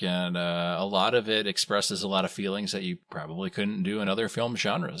dark, and a lot of it expresses a lot of feelings that you probably couldn't do in other film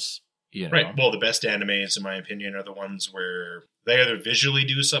genres. You know? Right. Well, the best animes, in my opinion, are the ones where they either visually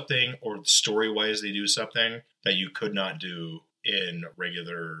do something or story-wise they do something that you could not do in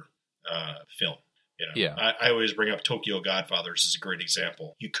regular film. You know, yeah. I always bring up Tokyo Godfathers as a great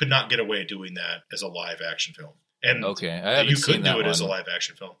example. You could not get away doing that as a live action film. And you could do it as a live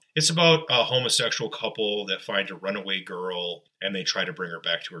action film. It's about a homosexual couple that find a runaway girl and they try to bring her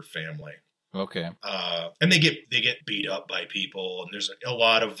back to her family. Okay. And they get beat up by people, and there's a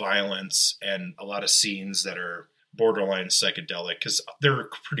lot of violence and a lot of scenes that are borderline psychedelic because they're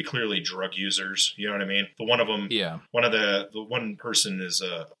pretty clearly drug users. You know what I mean? The one person is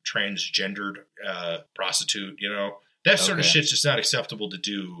a transgendered prostitute. You know, that sort of shit's just not acceptable to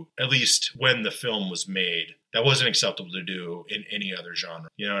do. At least when the film was made, that wasn't acceptable to do in any other genre.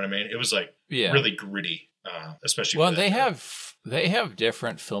 You know what I mean? It was like really gritty, especially. Well, they have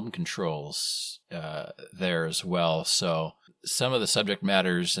different film controls there as well. So some of the subject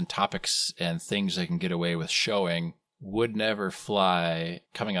matters and topics and things they can get away with showing would never fly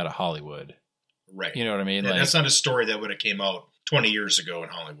coming out of Hollywood. Right. You know what I mean? Yeah, that's not a story that would have came out 20 years ago in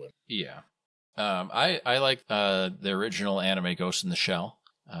Hollywood. Yeah. I like the original anime Ghost in the Shell.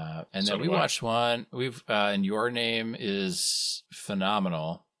 And then we watched one. And Your Name is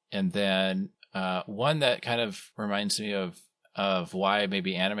phenomenal. And then one that kind of reminds me of why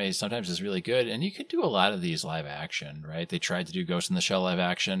maybe anime sometimes is really good. And you could do a lot of these live action, right? They tried to do Ghost in the Shell live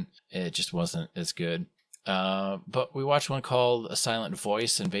action. It just wasn't as good. But we watched one called A Silent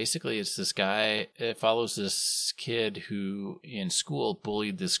Voice, and basically it's this guy, it follows this kid who in school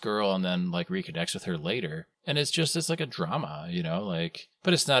bullied this girl and then like reconnects with her later. And it's like a drama, you know, like,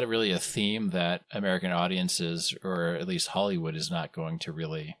 but it's not really a theme that American audiences, or at least Hollywood, is not going to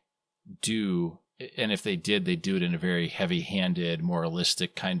really do. And if they did, they do it in a very heavy-handed,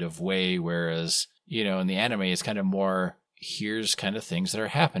 moralistic kind of way. Whereas, you know, in the anime, it's kind of more, here's kind of things that are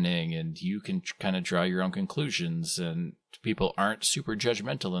happening, and you can kind of draw your own conclusions, and people aren't super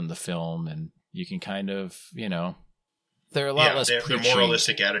judgmental in the film, and you can kind of, you know, they're a lot less preachy. Their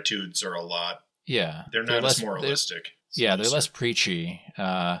moralistic attitudes are a lot. Yeah. They're not as moralistic. They're less preachy,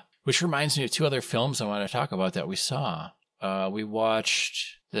 which reminds me of two other films I want to talk about that we saw. We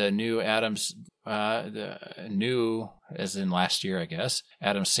watched the new as in last year, I guess,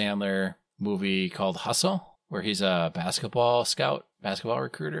 Adam Sandler movie called Hustle, where he's a basketball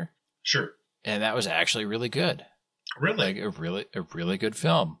recruiter. Sure. And that was actually really good. Really? Like a really good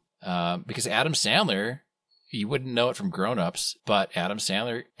film. Because Adam Sandler, you wouldn't know it from Grown Ups, but Adam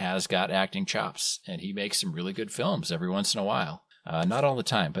Sandler has got acting chops, and he makes some really good films every once in a while. Not all the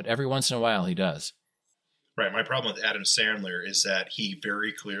time, but every once in a while he does. Right. My problem with Adam Sandler is that he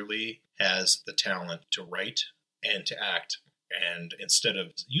very clearly has the talent to write and to act. And instead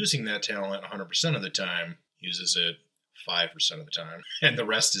of using that talent 100% of the time, uses it 5% of the time. And the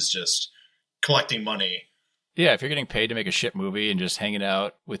rest is just collecting money. Yeah, if you're getting paid to make a shit movie and just hanging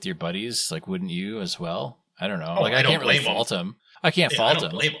out with your buddies, like, wouldn't you as well? I don't know. I can't really fault him. I can't fault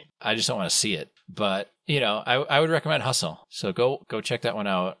him. I just don't want to see it. But, I would recommend Hustle. So go check that one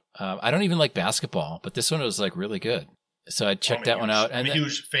out. I don't even like basketball, but this one was like really good. So I checked that one out. I'm a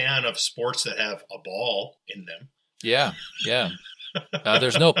huge fan of sports that have a ball in them. Yeah.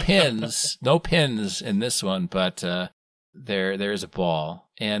 There's no pins in this one, but there is a ball.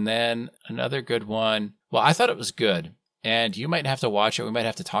 And then another good one. Well, I thought it was good, and you might have to watch it. We might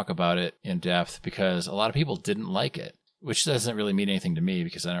have to talk about it in depth because a lot of people didn't like it, which doesn't really mean anything to me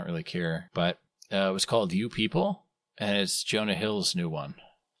because I don't really care. But it was called You People, and it's Jonah Hill's new one.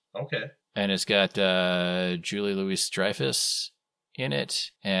 Okay. And it's got Julie Louis-Dreyfus in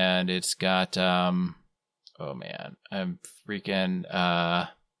it, and it's got I'm freaking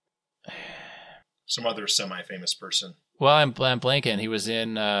some other semi-famous person. Well, I'm blanking. He was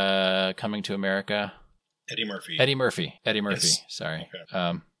in Coming to America. Eddie Murphy. Yes. Sorry.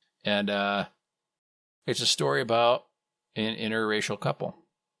 Okay. And it's a story about an interracial couple.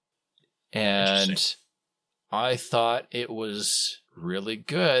 And I thought it was really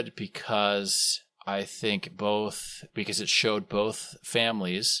good because it showed both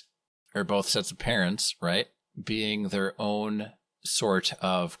families or both sets of parents, right, being their own sort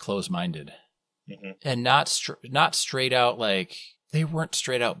of closed-minded. Mm-hmm. And not straight out, like, they weren't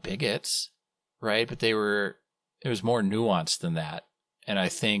straight out bigots, right? But it was more nuanced than that. And I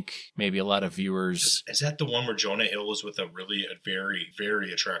think maybe a lot of viewers... Is that the one where Jonah Hill was with a very,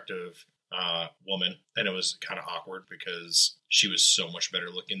 very attractive woman? And it was kind of awkward because she was so much better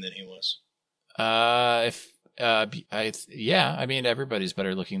looking than he was. Everybody's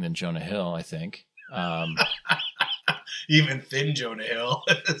better looking than Jonah Hill, I think. Even thin Jonah Hill.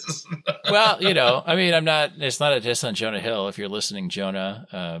 Well, it's not a diss on Jonah Hill. If you're listening,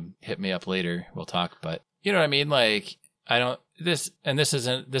 Jonah, hit me up later. We'll talk. But you know what I mean? Like, this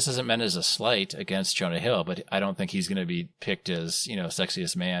isn't meant as a slight against Jonah Hill, but I don't think he's going to be picked as,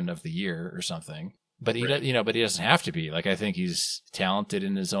 sexiest man of the year or something. But he doesn't have to be. Like, I think he's talented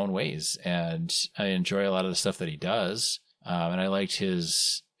in his own ways, and I enjoy a lot of the stuff that he does. And I liked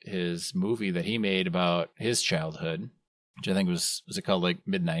his movie that he made about his childhood, which I think was it called like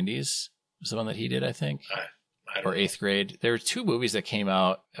mid-90s? Was the one that he did, I think? Or 8th grade. There were 2 movies that came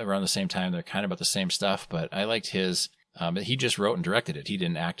out around the same time. They're kind of about the same stuff, but I liked his. He just wrote and directed it. He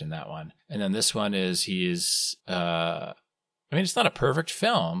didn't act in that one. And then this one is it's not a perfect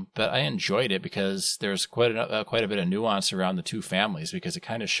film, but I enjoyed it because there's quite a bit of nuance around the 2 families, because it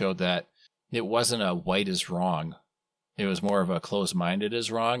kind of showed that it wasn't a white is wrong. It was more of a closed-minded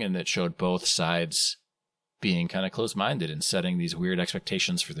is wrong, and it showed both sides being kind of closed-minded and setting these weird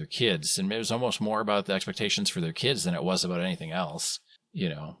expectations for their kids. And it was almost more about the expectations for their kids than it was about anything else,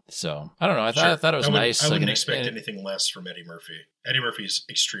 So, I don't know. I thought it was nice. I wouldn't expect anything less from Eddie Murphy. Eddie Murphy's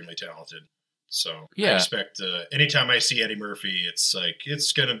extremely talented. So, yeah. I expect anytime I see Eddie Murphy, it's like,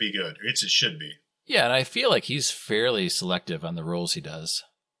 it's going to be good. It should be. Yeah, and I feel like he's fairly selective on the roles he does.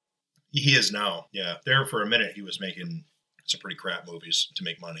 He is now, yeah. There for a minute, he was making some pretty crap movies to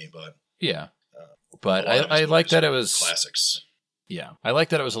make money, but... Yeah. But I like that it was... Classics. Yeah. I like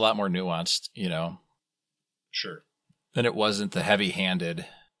that it was a lot more nuanced, Sure. And it wasn't the heavy-handed,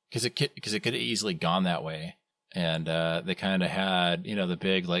 because it could have easily gone that way. And they kind of had, the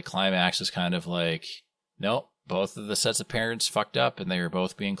big, like, climax is kind of like, nope, both of the sets of parents fucked up, and they were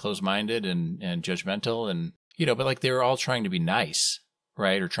both being closed-minded and judgmental, and, but, like, they were all trying to be nice,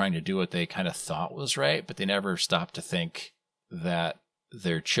 right? Or trying to do what they kind of thought was right, but they never stopped to think that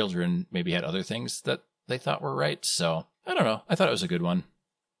their children maybe had other things that they thought were right. So, I don't know. I thought it was a good one.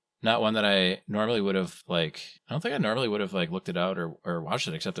 Not one that I normally would have, I don't think I normally would have, looked it out or watched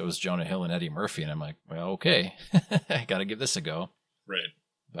it, except it was Jonah Hill and Eddie Murphy. And I'm like, well, okay, I got to give this a go. Right.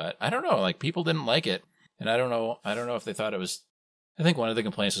 But I don't know, people didn't like it. And I don't know if they thought it was, I think one of the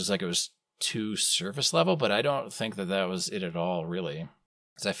complaints was it was too surface level, but I don't think that was it at all, really.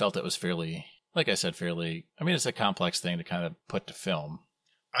 Because I felt it was fairly like I said, it's a complex thing to kind of put to film.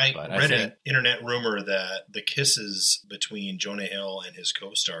 I read an internet rumor that the kisses between Jonah Hill and his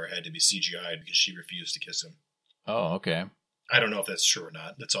co-star had to be CGI'd because she refused to kiss him. Oh, okay. I don't know if that's true or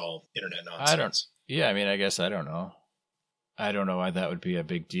not. That's all internet nonsense. I guess I don't know. I don't know why that would be a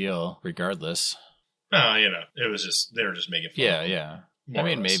big deal, regardless. No, it was just, they were just making fun of him. Yeah.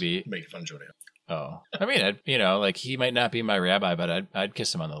 Maybe. Making fun of Jonah Hill. Oh, he might not be my rabbi, but I'd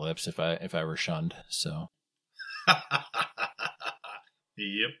kiss him on the lips if I were shunned. So.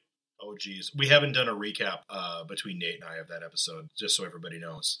 Yep. Oh, geez. We haven't done a recap between Nate and I of that episode, just so everybody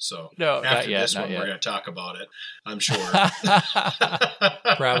knows. So no, after this one, we're going to talk about it, I'm sure.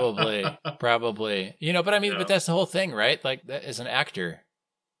 Probably. But that's the whole thing, right? Like, as an actor,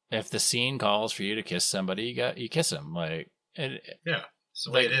 if the scene calls for you to kiss somebody, you kiss them. Like, yeah. It's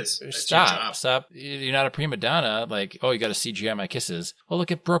the way it is. Stop. You're not a prima donna. Like, oh, you got to CGI my kisses. Well,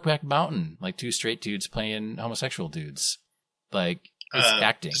 look at Brokeback Mountain. Like, two straight dudes playing homosexual dudes. Like, it's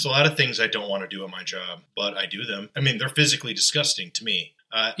acting. There's a lot of things I don't want to do at my job, but I do them. I mean, they're physically disgusting to me.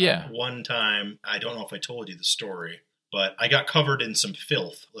 One time, I don't know if I told you the story, but I got covered in some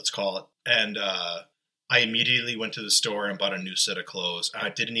filth, let's call it. And I immediately went to the store and bought a new set of clothes. I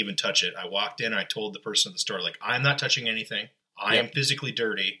didn't even touch it. I walked in. I told the person at the store, like, I'm not touching anything. I am physically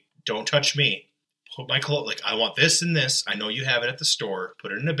dirty. Don't touch me. Put my clothes, like, I want this and this. I know you have it at the store.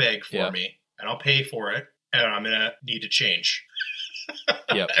 Put it in a bag for me, and I'll pay for it. And I'm going to need to change.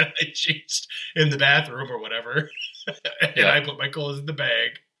 Yep. And I changed in the bathroom or whatever. And I put my clothes in the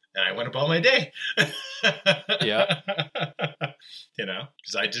bag. And I went about my day. Yeah.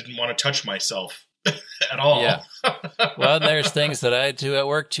 Because I didn't want to touch myself at all. Yeah. Well, there's things that I do at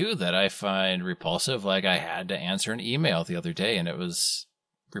work, too, that I find repulsive. Like, I had to answer an email the other day, and it was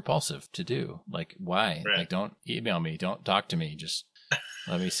repulsive to do. Like, why? Right. Like, don't email me. Don't talk to me. Just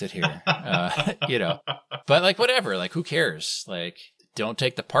let me sit here. But, like, whatever. Like, who cares? Like, don't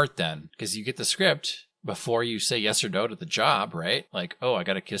take the part then, because you get the script before you say yes or no to the job, right? Like, oh, I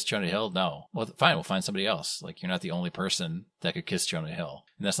got to kiss Jonah Hill? No. Well, fine, we'll find somebody else. Like, you're not the only person that could kiss Jonah Hill.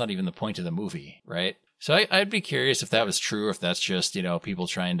 And that's not even the point of the movie, right? So I'd be curious if that was true, if that's just, people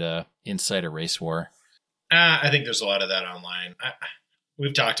trying to incite a race war. I think there's a lot of that online.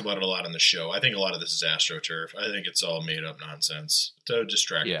 We've talked about it a lot on the show. I think a lot of this is AstroTurf. I think it's all made up nonsense to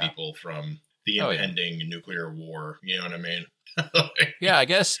distract people from the impending nuclear war. You know what I mean? Yeah, I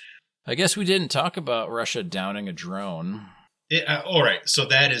guess we didn't talk about Russia downing a drone. All right, so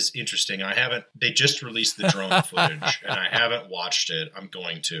that is interesting. They just released the drone footage, and I haven't watched it. I'm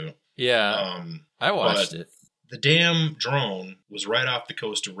going to. Yeah, I watched it. The damn drone was right off the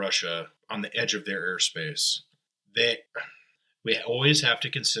coast of Russia on the edge of their airspace. We always have to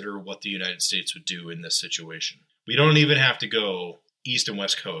consider what the United States would do in this situation. We don't even have to go east and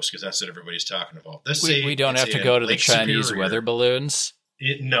west coast, because that's what everybody's talking about. We don't have to go to the Chinese weather balloons.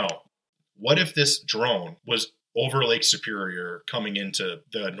 No. What if this drone was over Lake Superior coming into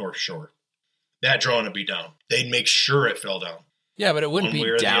the North Shore? That drone would be down. They'd make sure it fell down. Yeah, but it wouldn't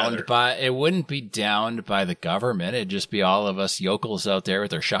be downed by the government. It'd just be all of us yokels out there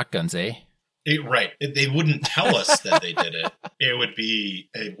with our shotguns, eh? Right. They wouldn't tell us that they did it. It would be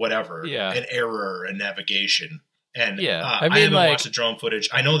an error in navigation. And I haven't watched the drone footage.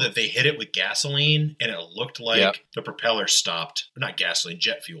 I know that they hit it with gasoline, and it looked like the propeller stopped. Not gasoline,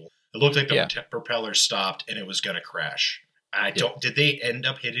 jet fuel. It looked like the propeller stopped, and it was going to crash. Did they end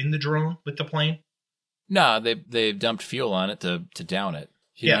up hitting the drone with the plane? No, they dumped fuel on it to down it.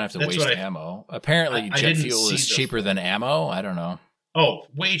 You don't have to waste ammo. Apparently, jet fuel is cheaper than ammo. I don't know. Oh,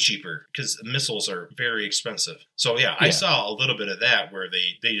 way cheaper, because missiles are very expensive. So, I saw a little bit of that where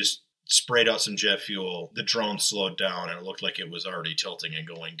they just sprayed out some jet fuel. The drone slowed down, and it looked like it was already tilting and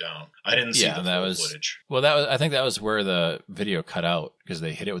going down. I didn't see the full footage. Well, I think that was where the video cut out, because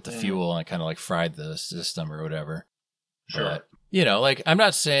they hit it with the fuel and it kind of like fried the system or whatever. Sure. But, I'm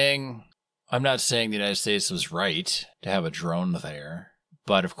not saying the United States was right to have a drone there,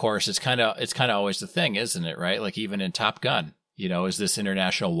 but of course it's kind of always the thing, isn't it? Right? Like even in Top Gun. Is this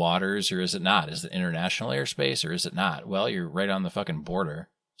international waters or is it not? Is it international airspace or is it not? Well, you're right on the fucking border.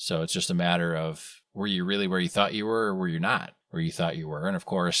 So it's just a matter of, were you really where you thought you were or were you not where you thought you were? And of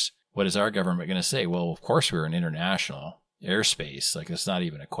course, what is our government going to say? Well, of course we're in international airspace. Like, it's not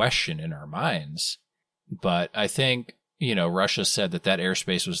even a question in our minds. But I think, Russia said that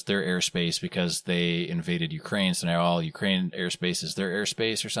airspace was their airspace because they invaded Ukraine. So now all Ukraine airspace is their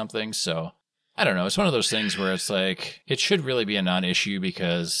airspace or something. So I don't know. It's one of those things where it's like, it should really be a non-issue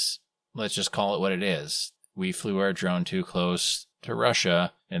because let's just call it what it is. We flew our drone too close to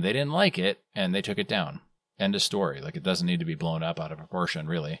Russia and they didn't like it and they took it down. End of story. Like, it doesn't need to be blown up out of proportion,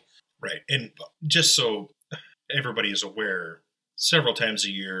 really. Right. And just so everybody is aware, several times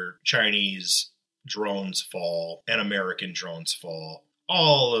a year, Chinese drones fall and American drones fall.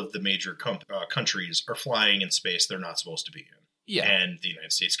 All of the major countries are flying in space they're not supposed to be in. Yeah. And the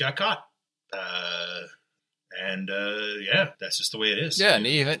United States got caught. Yeah, that's just the way it is. Yeah, and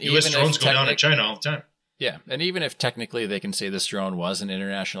even U.S. drones go down in China all the time. Yeah, and even if technically they can say this drone was in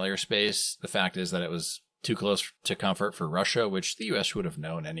international airspace, the fact is that it was too close to comfort for Russia, which the U.S. would have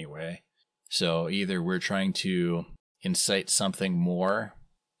known anyway. So either we're trying to incite something more,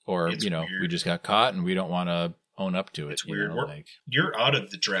 or, It's weird. We just got caught and we don't want to own up to it. It's weird. You're out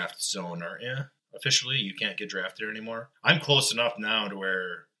of the draft zone, aren't you? Officially, you can't get drafted anymore. I'm close enough now to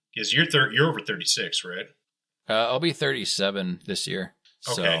where, because you're over 36, right? I'll be 37 this year.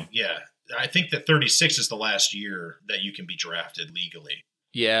 Okay, so. Yeah. I think that 36 is the last year that you can be drafted legally.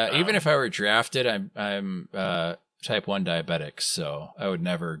 Yeah, even if I were drafted, I'm type 1 diabetic, so I would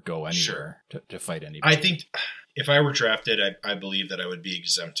never go anywhere to fight anybody. I think if I were drafted, I believe that I would be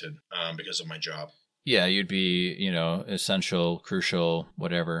exempted because of my job. Yeah, you'd be, essential, crucial,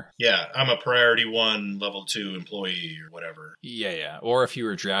 whatever. Yeah, I'm a priority 1, level 2 employee or whatever. Yeah. Or if you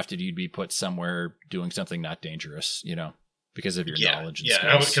were drafted, you'd be put somewhere doing something not dangerous, because of your knowledge and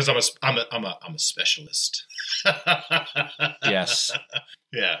skills. Because I'm a specialist. Yes.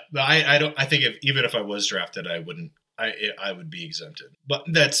 Yeah. I think even if I was drafted, I would be exempted. But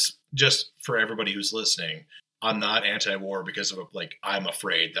that's just for everybody who's listening. I'm not anti-war because of I'm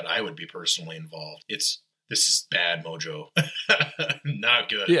afraid that I would be personally involved. This is bad mojo. Not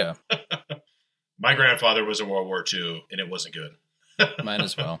good. Yeah. My grandfather was in World War II and it wasn't good. Mine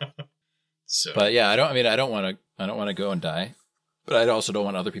as well. So. But yeah, I don't want to go and die, but I also don't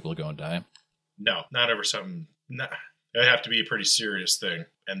want other people to go and die. No, not ever something. It'd have to be a pretty serious thing,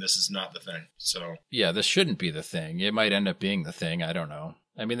 and this is not the thing. So yeah, this shouldn't be the thing. It might end up being the thing. I don't know.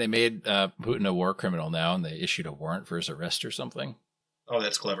 I mean, they made Putin a war criminal now, and they issued a warrant for his arrest or something. Oh,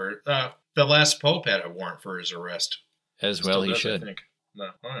 that's clever. The last pope had a warrant for his arrest. As well, he should. I think. No,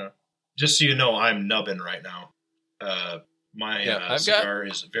 oh, yeah. Just so you know, I'm nubbing right now. My cigar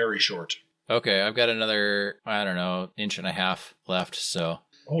is very short. Okay, I've got another, I don't know, 1.5 inches left, so...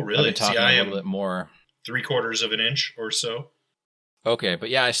 Oh, really? I've been talking a little bit more. 3/4 of an inch or so. Okay, but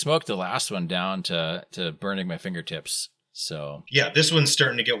yeah, I smoked the last one down to burning my fingertips, so... Yeah, this one's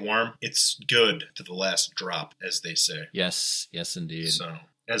starting to get warm. It's good to the last drop, as they say. Yes, indeed. So,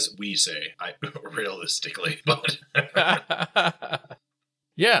 as we say, realistically, but...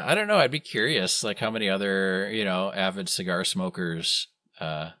 Yeah, I don't know. I'd be curious, how many other, avid cigar smokers...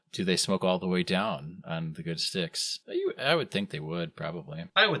 do they smoke all the way down on the good sticks? I would think they would, probably.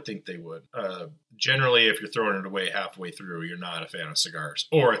 I would think they would. Generally, if you're throwing it away halfway through, you're not a fan of cigars.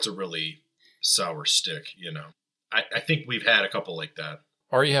 Or it's a really sour stick, I think we've had a couple like that.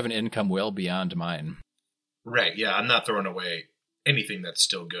 Or you have an income well beyond mine. Right, yeah. I'm not throwing away anything that's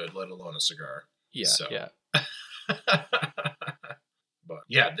still good, let alone a cigar. Yeah, so. Yeah. But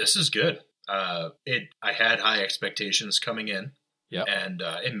yeah, this is good. I had high expectations coming in. Yeah, and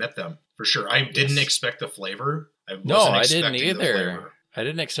it met them for sure. I didn't expect the flavor. I didn't either. I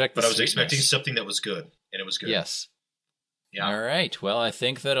didn't expect, but I was expecting something that was good, and it was good. Yes. Yeah. All right. Well, I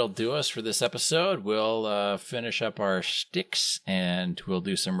think that'll do us for this episode. We'll finish up our sticks, and we'll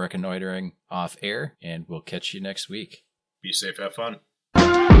do some reconnoitering off air, and we'll catch you next week. Be safe. Have fun.